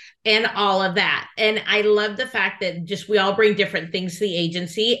 responsibilities, and all of that. And I love the fact that just we all bring different things to the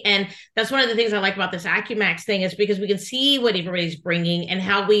agency. And that's one of the things I like about this AccuMax thing, is because we can see what everybody's bringing and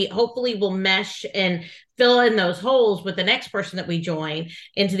how we hopefully will mesh and fill in those holes with the next person that we join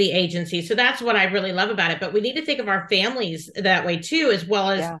into the agency. So that's what I really love about it. But we need to think of our families that way too, as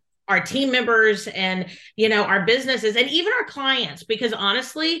well as our team members and, our businesses and even our clients, because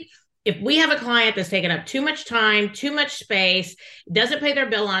honestly, if we have a client that's taking up too much time, too much space, doesn't pay their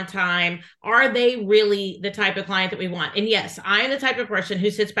bill on time, are they really the type of client that we want? And yes, I am the type of person who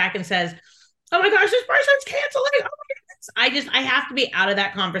sits back and says, oh my gosh, this person's canceling. Oh my goodness. I have to be out of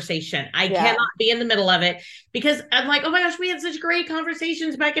that conversation. I cannot be in the middle of it, because I'm like, oh my gosh, we had such great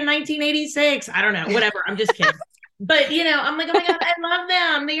conversations back in 1986. I don't know, whatever. I'm just kidding. But, I'm like, oh my God, I love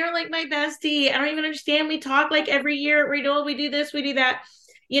them. They are like my bestie. I don't even understand. We talk like every year at renewal. We do this, we do that.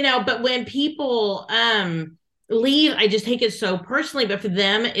 But when people leave, I just take it so personally. But for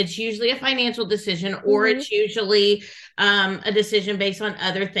them, it's usually a financial decision, or it's usually a decision based on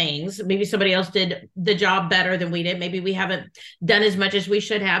other things. Maybe somebody else did the job better than we did. Maybe we haven't done as much as we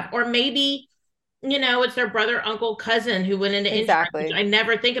should have. Or maybe, it's their brother, uncle, cousin who went into insurance. I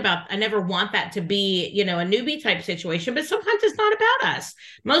never want that to be, a newbie type situation. But sometimes it's not about us.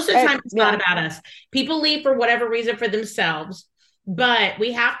 Most of the time, it's not about us. People leave for whatever reason for themselves. But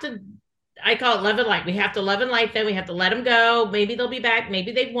we have to, I call it love and light. We have to love and light them. We have to let them go. Maybe they'll be back.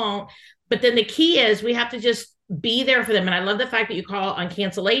 Maybe they won't. But then the key is we have to just be there for them. And I love the fact that you call on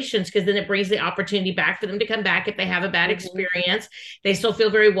cancellations, because then it brings the opportunity back for them to come back if they have a bad experience. They still feel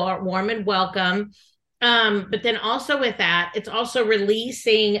very warm and welcome. But then also with that, it's also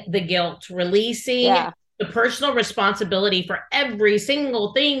releasing the guilt, releasing the personal responsibility for every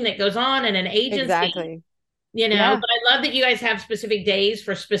single thing that goes on in an agency. Exactly. But I love that you guys have specific days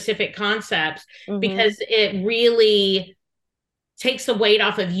for specific concepts, because it really takes the weight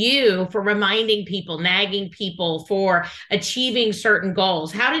off of you for reminding people, nagging people, for achieving certain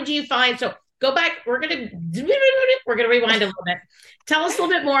goals. How did you find, so go back. We're going to rewind a little bit. Tell us a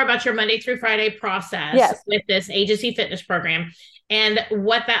little bit more about your Monday through Friday process with this agency fitness program and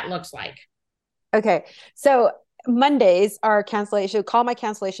what that looks like. Okay. So Mondays are cancellation, call my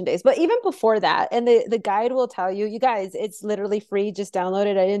cancellation days. But even before that, and the guide will tell you, you guys, it's literally free. Just download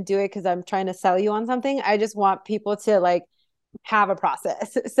it. I didn't do it because I'm trying to sell you on something. I just want people to like have a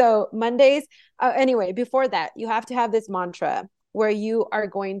process. So Mondays, anyway, before that, you have to have this mantra where you are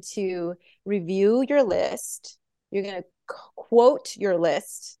going to review your list. You're going to quote your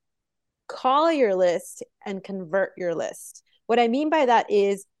list, call your list, and convert your list. What I mean by that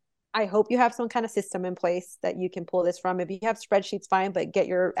is, I hope you have some kind of system in place that you can pull this from. If you have spreadsheets, fine, but get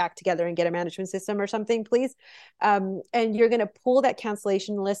your act together and get a management system or something, please. And you're going to pull that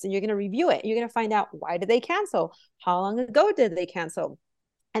cancellation list and you're going to review it. You're going to find out, why did they cancel? How long ago did they cancel?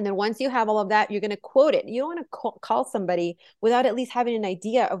 And then once you have all of that, you're going to quote it. You don't want to call somebody without at least having an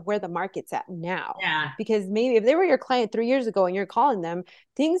idea of where the market's at now. Yeah. Because maybe if they were your client 3 years ago and you're calling them,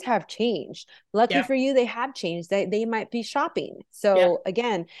 things have changed. Lucky for you, they have changed. They might be shopping. So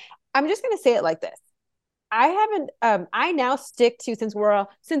again, I'm just going to say it like this. I now stick to,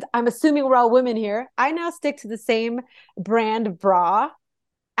 since I'm assuming we're all women here, I now stick to the same brand of bra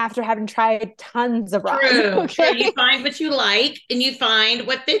after having tried tons of bras. True. Okay? You find what you like and you find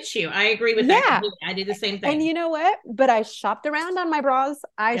what fits you. I agree with that. I do the same thing. And you know what? But I shopped around on my bras.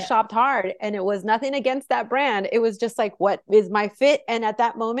 I shopped hard, and it was nothing against that brand. It was just like, what is my fit? And at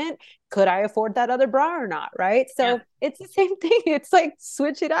that moment, could I afford that other bra or not? Right. So it's the same thing. It's like,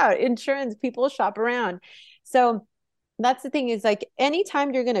 switch it out. Insurance, people shop around. So that's the thing, is like,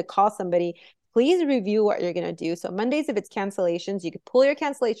 anytime you're going to call somebody, please review what you're going to do. So Mondays, if it's cancellations, you could pull your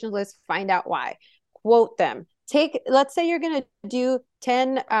cancellation list, find out why, quote them. Let's say you're going to do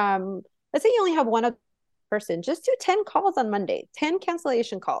 10, let's say you only have one other person, just do 10 calls on Monday, 10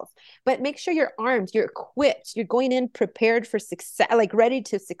 cancellation calls, but make sure you're armed, you're equipped, you're going in prepared for success, like ready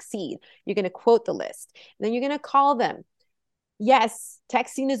to succeed. You're going to quote the list, and then you're going to call them. Yes,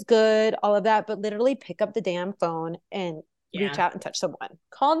 texting is good, all of that, but literally pick up the damn phone and reach out and touch someone.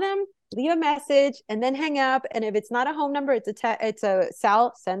 Call them, leave a message, and then hang up. And if it's not a home number, it's a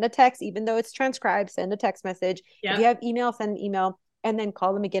cell, send a text, even though it's transcribed, send a text message. If you have email, send an email, and then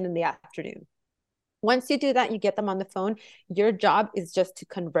call them again in the afternoon. Once you do that, you get them on the phone. Your job is just to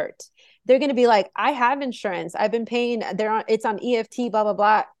convert. They're going to be like, I have insurance, I've been paying, it's on EFT, blah, blah,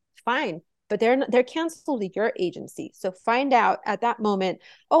 blah. Fine. But they're canceled to your agency. So find out at that moment,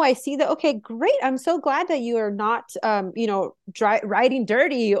 oh, I see that. Okay, great. I'm so glad that you are not, riding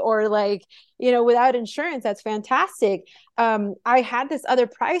dirty or like, without insurance. That's fantastic. I had this other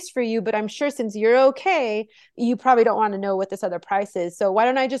price for you, but I'm sure since you're okay, you probably don't want to know what this other price is. So why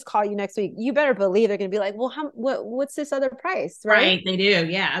don't I just call you next week? You better believe they're going to be like, well, what's this other price? Right. They do.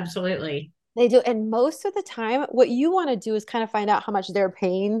 Yeah, absolutely. They do. And most of the time, what you want to do is kind of find out how much they're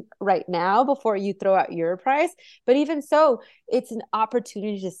paying right now before you throw out your price. But even so, it's an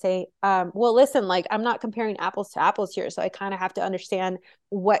opportunity to say, well, listen, like, I'm not comparing apples to apples here. So I kind of have to understand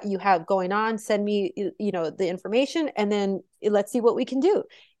what you have going on. Send me, the information, and then let's see what we can do.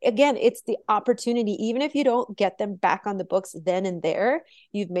 Again, it's the opportunity. Even if you don't get them back on the books then and there,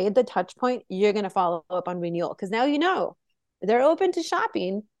 you've made the touch point. You're going to follow up on renewal, because now they're open to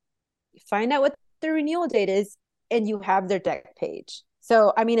shopping. Find out what the renewal date is, and you have their deck page.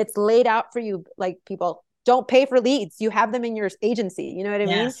 So, I mean, it's laid out for you. Like, people don't pay for leads. You have them in your agency. You know what I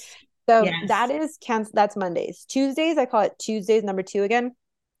mean? So that's Mondays. Tuesdays, I call it Tuesdays number 2 again,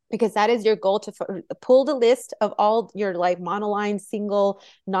 because that is your goal, to pull the list of all your like monoline, single,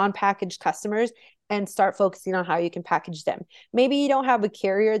 non-packaged customers and start focusing on how you can package them. Maybe you don't have a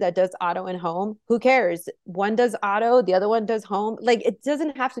carrier that does auto and home. Who cares? One does auto, the other one does home. Like, it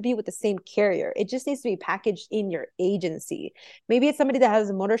doesn't have to be with the same carrier. It just needs to be packaged in your agency. Maybe it's somebody that has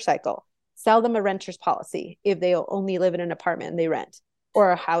a motorcycle. Sell them a renter's policy if they only live in an apartment and they rent,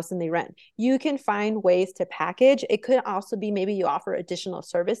 or a house and they rent. You can find ways to package. It could also be, maybe you offer additional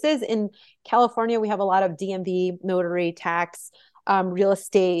services. In California, we have a lot of DMV, notary, tax, real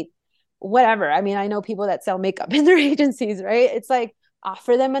estate, whatever. I mean, I know people that sell makeup in their agencies, right? It's like,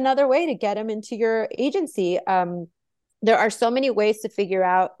 offer them another way to get them into your agency. There are so many ways to figure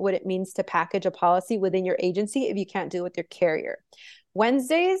out what it means to package a policy within your agency if you can't do it with your carrier.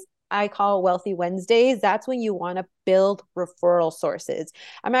 Wednesdays, I call Wealthy Wednesdays. That's when you want to build referral sources.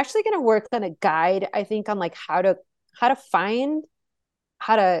 I'm actually going to work on a guide, I think, on like how to find,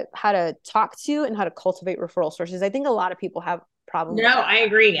 how to talk to, and how to cultivate referral sources. I think a lot of people have problems. No, I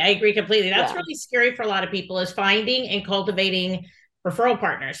agree. I agree completely. That's really scary for a lot of people, is finding and cultivating referral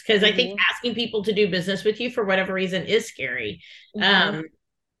partners. Because I think asking people to do business with you for whatever reason is scary.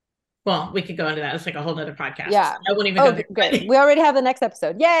 Well, we could go into that. It's like a whole nother podcast. Yeah. I won't even go there. Great. We already have the next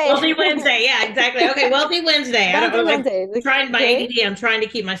episode. Yay. Wealthy Wednesday. Yeah, exactly. Okay. Wealthy Wednesday. I don't know. Wednesday. Trying my ADD. I'm trying to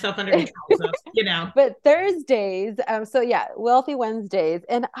keep myself under control. So, But Thursdays. So yeah, Wealthy Wednesdays.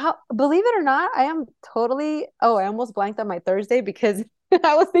 And believe it or not, I am totally, I almost blanked on my Thursday because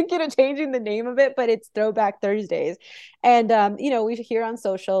I was thinking of changing the name of it, but it's Throwback Thursdays. And, we hear on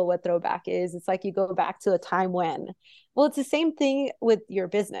social what throwback is. It's like you go back to a time when. Well, it's the same thing with your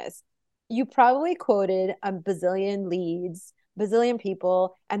business. You probably quoted a bazillion leads, bazillion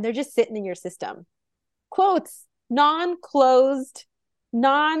people, and they're just sitting in your system. Quotes, non-closed,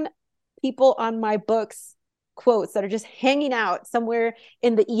 non-people on my books quotes that are just hanging out somewhere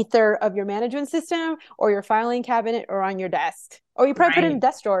in the ether of your management system or your filing cabinet or on your desk. Or you probably put it in a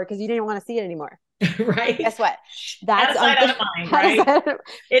desk drawer because you didn't want to see it anymore. Right. Guess what? That's out of mind, right?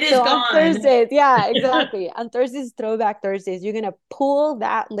 It is gone. On Thursdays, yeah, exactly. On Thursdays, Throwback Thursdays, you're going to pull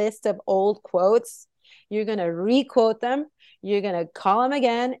that list of old quotes. You're going to re-quote them. You're going to call them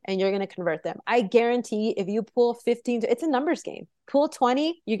again, and you're going to convert them. I guarantee if you pull 15, it's a numbers game. Pull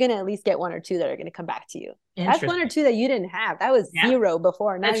 20, you're going to at least get 1 or 2 that are going to come back to you. That's 1 or 2 that you didn't have. That was 0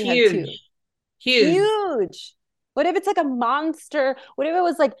 before. Now you have 2. Huge. What if it's like a monster? What if it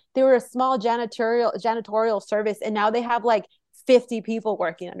was like they were a small janitorial service and now they have like 50 people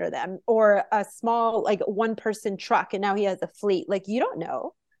working under them, or a small like 1-person truck and now he has a fleet? Like, you don't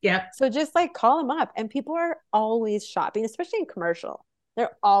know. Yeah. So just like call them up, and people are always shopping, especially in commercial.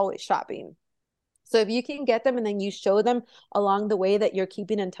 They're always shopping. So if you can get them and then you show them along the way that you're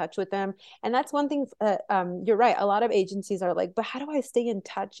keeping in touch with them. And that's one thing, you're right. A lot of agencies are like, but how do I stay in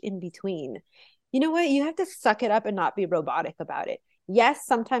touch in between? You know what? You have to suck it up and not be robotic about it. Yes,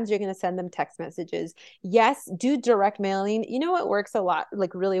 sometimes you're going to send them text messages. Yes, do direct mailing. You know what works a lot,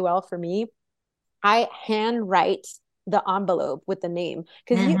 like really well for me? I handwrite the envelope with the name,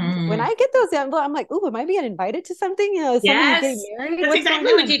 because when I get those envelopes, I'm like, ooh, am I being invited to something? Yes, that's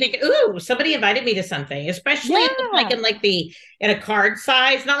exactly what you think. Ooh, somebody invited me to something, especially like in a card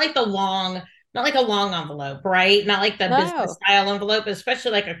size, not like a long envelope, right? Not like the business style envelope,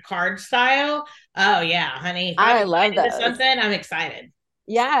 especially like a card style. Oh yeah, honey. I love that. Something, I'm excited.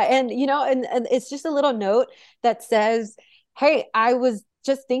 Yeah. And and it's just a little note that says, hey, I was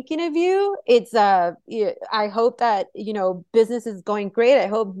just thinking of you. It's I hope that business is going great. I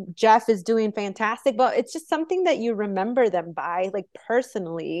hope Jeff is doing fantastic. But it's just something that you remember them by, like,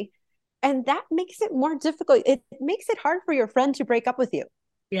 personally. And that makes it more difficult. It makes it hard for your friend to break up with you.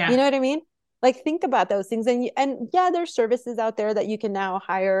 Yeah. You know what I mean? Like, think about those things. And yeah, there's services out there that you can now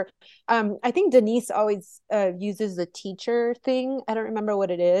hire. I think Denise always uses the teacher thing. I don't remember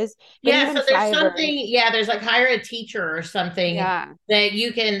what it is. Yeah, so there's something. Yeah, there's like hire a teacher or something that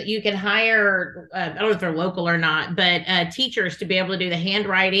you can hire. I don't know if they're local or not, but teachers to be able to do the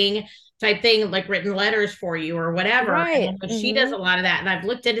handwriting type thing, like written letters for you or whatever. Right. And she does a lot of that. And I've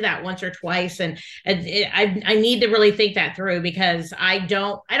looked into that once or twice, and I need to really think that through, because I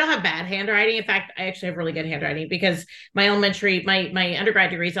don't have bad handwriting. In fact, I actually have really good handwriting, because my undergrad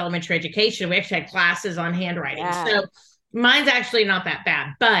degree is elementary education. We actually had classes on handwriting. Yeah. So mine's actually not that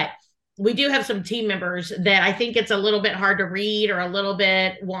bad, but we do have some team members that I think it's a little bit hard to read or a little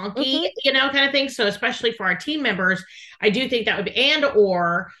bit wonky, kind of thing. So especially for our team members, I do think that would be,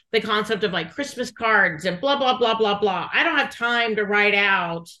 or the concept of like Christmas cards and blah, blah, blah, blah, blah. I don't have time to write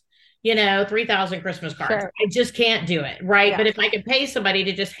out, 3,000 Christmas cards. Sure. I just can't do it. Right. Yeah. But if I could pay somebody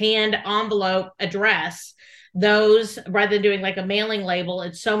to just hand envelope address those rather than doing like a mailing label,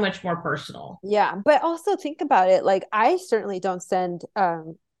 it's so much more personal. Yeah. But also think about it. Like, I certainly don't send,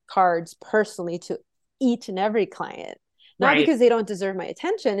 cards personally to each and every client, not because they don't deserve my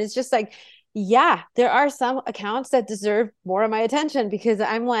attention. It's just like, yeah, there are some accounts that deserve more of my attention, because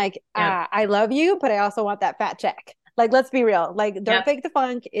I'm like, I love you, but I also want that fat check. Like, let's be real. Like, don't fake the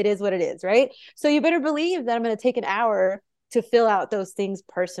funk. It is what it is. Right. So you better believe that I'm going to take an hour to fill out those things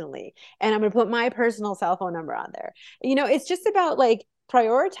personally. And I'm going to put my personal cell phone number on there. It's just about like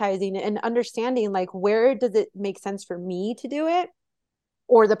prioritizing and understanding, like, where does it make sense for me to do it?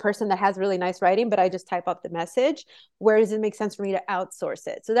 Or the person that has really nice writing, but I just type up the message. Where does it make sense for me to outsource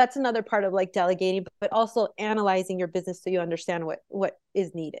it? So that's another part of like delegating, but also analyzing your business so you understand what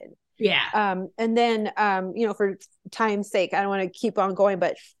is needed. Yeah. And then, for time's sake, I don't want to keep on going,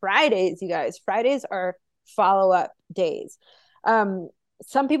 but Fridays are follow-up days.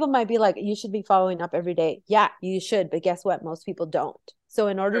 Some people might be like, you should be following up every day. Yeah, you should. But guess what? Most people don't. So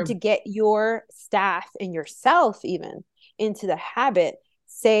in order to get your staff and yourself even into the habit,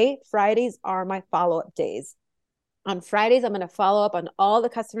 say Fridays are my follow-up days. On Fridays, I'm going to follow up on all the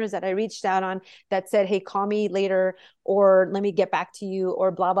customers that I reached out on that said, hey, call me later, or let me get back to you,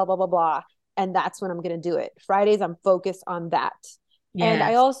 or blah, blah, blah, blah, blah. And that's when I'm going to do it. Fridays, I'm focused on that. And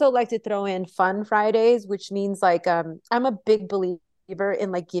I also like to throw in fun Fridays, which means like, I'm a big believer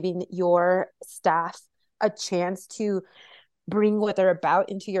in like giving your staff a chance to bring what they're about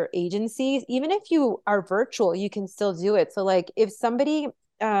into your agency. Even if you are virtual, you can still do it. So like if somebody,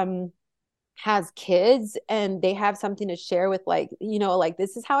 has kids and they have something to share with, like, you know, like,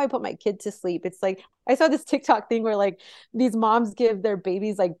 this is how I put my kid to sleep. It's like, I saw this TikTok thing where like these moms give their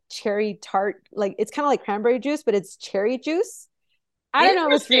babies like cherry tart, like it's kind of like cranberry juice, but it's cherry juice. I don't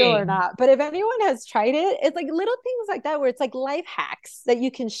know if it's real or not, but if anyone has tried it, it's like little things like that where it's like life hacks that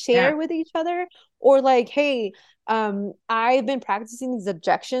you can share with each other, or like, hey, I've been practicing these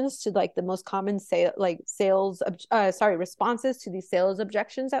objections to like the most common responses to these sales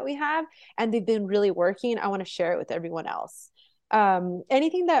objections that we have, and they've been really working. I want to share it with everyone else.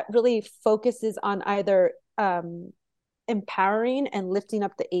 Anything that really focuses on either empowering and lifting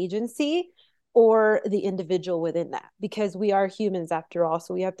up the agency or the individual within that, because we are humans after all.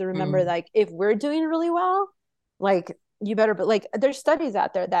 So we have to remember, like, if we're doing really well, like, you better, but like, there's studies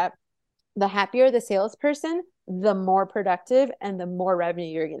out there that the happier the salesperson, the more productive and the more revenue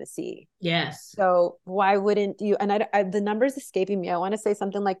you're going to see. Yes. So why wouldn't you? And the numbers escaping me, I want to say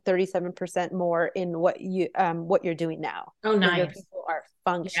something like 37% more in what you're doing now. Oh, nice. Your people are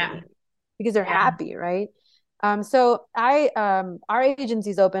functioning because they're happy, right? So our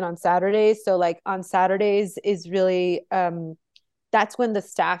agency's open on Saturdays. So like on Saturdays is really, that's when the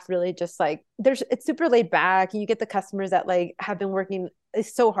staff really just like, it's super laid back, and you get the customers that like have been working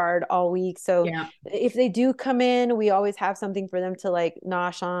so hard all week. So if they do come in, we always have something for them to like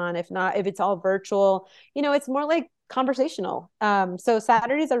nosh on. If not, if it's all virtual, you know, it's more like conversational. So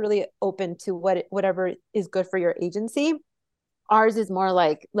Saturdays are really open to whatever is good for your agency. Ours is more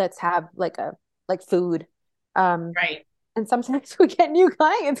like, let's have like food. Right. And sometimes we get new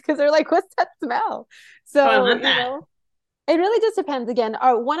clients because they're like, what's that smell? So, I love that. You know, it really just depends. Again,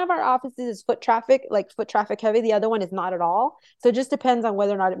 one of our offices is foot traffic heavy. The other one is not at all. So it just depends on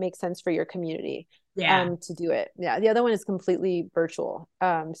whether or not it makes sense for your community to do it. Yeah. The other one is completely virtual.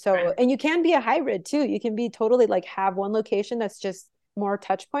 And you can be a hybrid too. You can be totally like have one location that's just more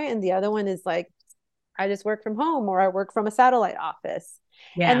touch point, and the other one is like, I just work from home, or I work from a satellite office.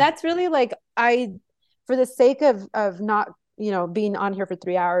 Yeah. And that's really like, for the sake of not, you know, being on here for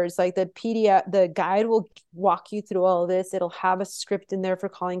 3 hours, like the PDF, the guide will walk you through all of this. It'll have a script in there for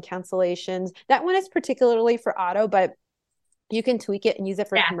calling cancellations. That one is particularly for auto, but you can tweak it and use it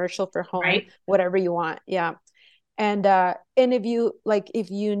for commercial, for home, whatever you want. Yeah. And if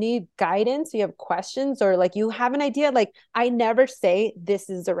you need guidance, you have questions, or like you have an idea, like I never say this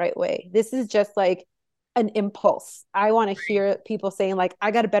is the right way. This is just like an impulse. I want to hear people saying like,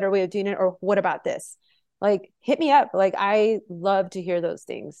 I got a better way of doing it, or what about this? Like, hit me up. Like, I love to hear those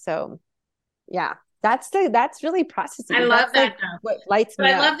things. So yeah, that's really processing. I love that. Like what lights me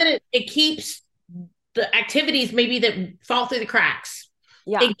up. I love that it keeps the activities maybe that fall through the cracks.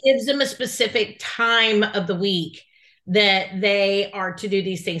 Yeah. It gives them a specific time of the week that they are to do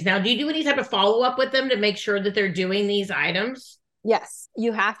these things. Now, do you do any type of follow-up with them to make sure that they're doing these items? Yes,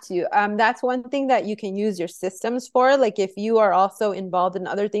 you have to. That's one thing that you can use your systems for. Like if you are also involved in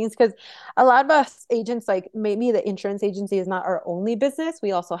other things, because a lot of us agents, like maybe the insurance agency is not our only business.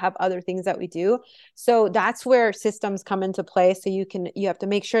 We also have other things that we do. So that's where systems come into play. So you have to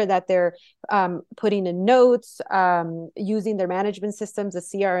make sure that they're putting in notes, using their management systems, the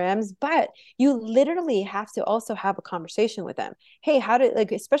CRMs, but you literally have to also have a conversation with them. Hey,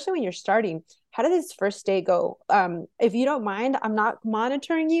 especially when you're starting, how did this first day go? If you don't mind, I'm not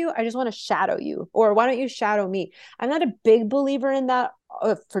monitoring you. I just want to shadow you. Or why don't you shadow me? I'm not a big believer in that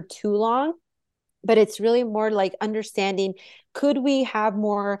for too long, but it's really more like understanding, could we have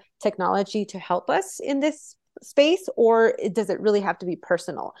more technology to help us in this space, or does it really have to be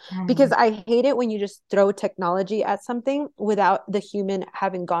personal? Because I hate it when you just throw technology at something without the human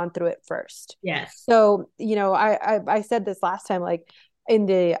having gone through it first. Yes. So, you know, I said this last time, like in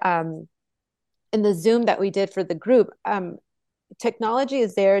the Zoom that we did for the group, technology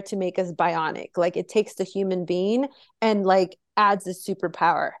is there to make us bionic. Like it takes the human being and like adds a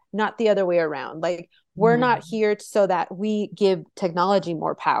superpower, not the other way around. Like we're not here so that we give technology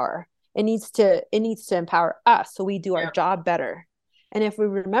more power. It needs to empower us so we do our job better. And if we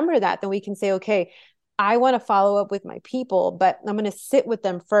remember that, then we can say, okay, I want to follow up with my people, but I'm going to sit with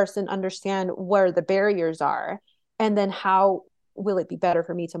them first and understand where the barriers are. And then how will it be better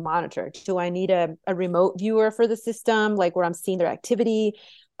for me to monitor? Do I need a remote viewer for the system, like where I'm seeing their activity?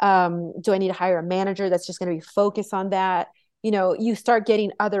 Do I need to hire a manager that's just going to be focused on that? You start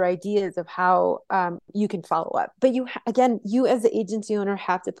getting other ideas of how you can follow up. But you as the agency owner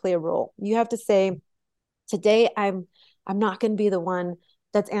have to play a role. You have to say, today I'm not going to be the one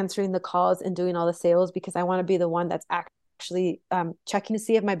that's answering the calls and doing all the sales, because I want to be the one that's actually checking to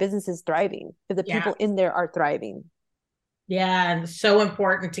see if my business is thriving, if the people in there are thriving. Yeah. And so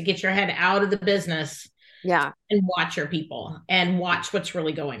important to get your head out of the business. Yeah. And watch your people and watch what's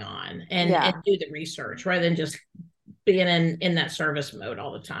really going on and do the research rather than just being in that service mode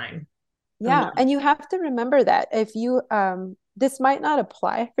all the time. Yeah. And you have to remember that if you, this might not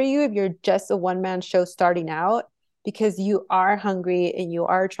apply for you if you're just a one-man show starting out, because you are hungry and you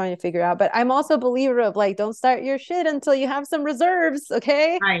are trying to figure out. But I'm also a believer of like, don't start your shit until you have some reserves.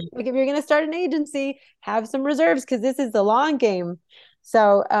 Okay. Right. Like if you're going to start an agency, have some reserves, because this is the long game.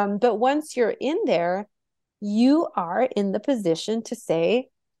 So, but once you're in there, you are in the position to say,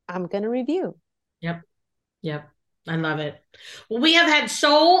 I'm going to review. Yep. I love it. Well, we have had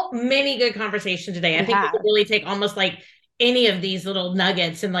so many good conversations today. I think we could really take almost like any of these little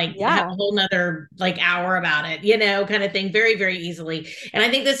nuggets and like have a whole nother like hour about it, kind of thing, very, very easily. And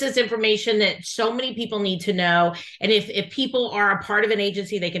I think this is information that so many people need to know. And if people are a part of an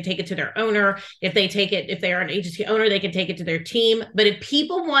agency, they can take it to their owner. If they are an agency owner, they can take it to their team. But if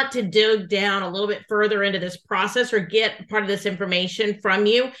people want to dig down a little bit further into this process or get part of this information from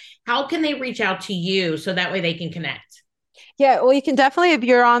you, how can they reach out to you so that way they can connect? Yeah, well, you can definitely, if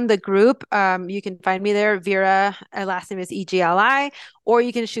you're on the group, you can find me there. Vera, last name is EGLI, or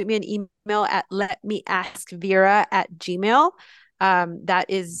you can shoot me an email at letmeaskvera@gmail. That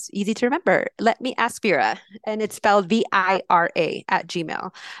is easy to remember. Let me ask Vera, and it's spelled VIRA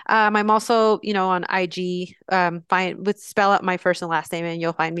 @gmail. I'm also, on IG. Spell out my first and last name, and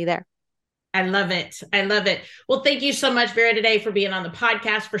you'll find me there. I love it. Well, thank you so much, Vera, today for being on the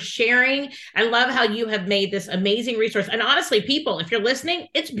podcast, for sharing. I love how you have made this amazing resource. And honestly, people, if you're listening,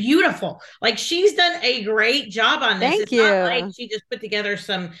 it's beautiful. Like, she's done a great job on this. Thank you. Not like she just put together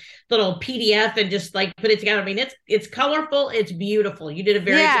some little PDF and just like put it together. I mean, it's colorful. It's beautiful. You did a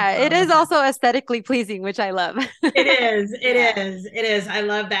very good job. It is also aesthetically pleasing, which I love. It is. I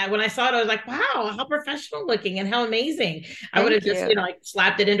love that. When I saw it, I was like, wow, how professional looking and how amazing. I would have just, like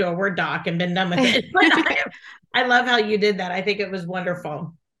slapped it into a Word doc and been done with it. I love how you did that. I think it was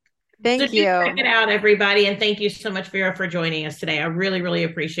wonderful. Thank you. Check it out, everybody. And thank you so much, Vera, for joining us today. I really, really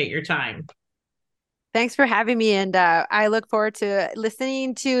appreciate your time. Thanks for having me. And I look forward to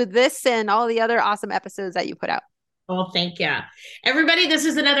listening to this and all the other awesome episodes that you put out. Oh, thank you. Everybody, this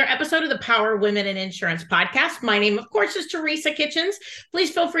is another episode of the Power Women in Insurance podcast. My name, of course, is Teresa Kitchens.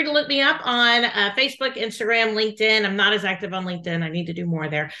 Please feel free to look me up on Facebook, Instagram, LinkedIn. I'm not as active on LinkedIn. I need to do more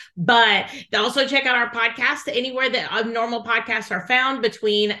there. But also check out our podcast anywhere that normal podcasts are found,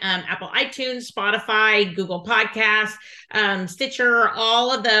 between Apple iTunes, Spotify, Google Podcasts, Stitcher,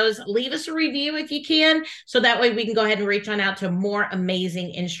 all of those. Leave us a review if you can, so that way we can go ahead and reach on out to more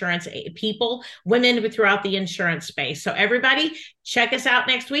amazing insurance people, women throughout the insurance space. So everybody, check us out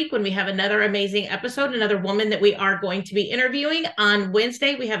next week when we have another amazing episode, another woman that we are going to be interviewing. On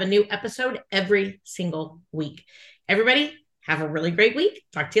Wednesday, we have a new episode every single week. Everybody, have a really great week.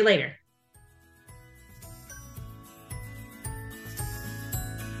 Talk to you later.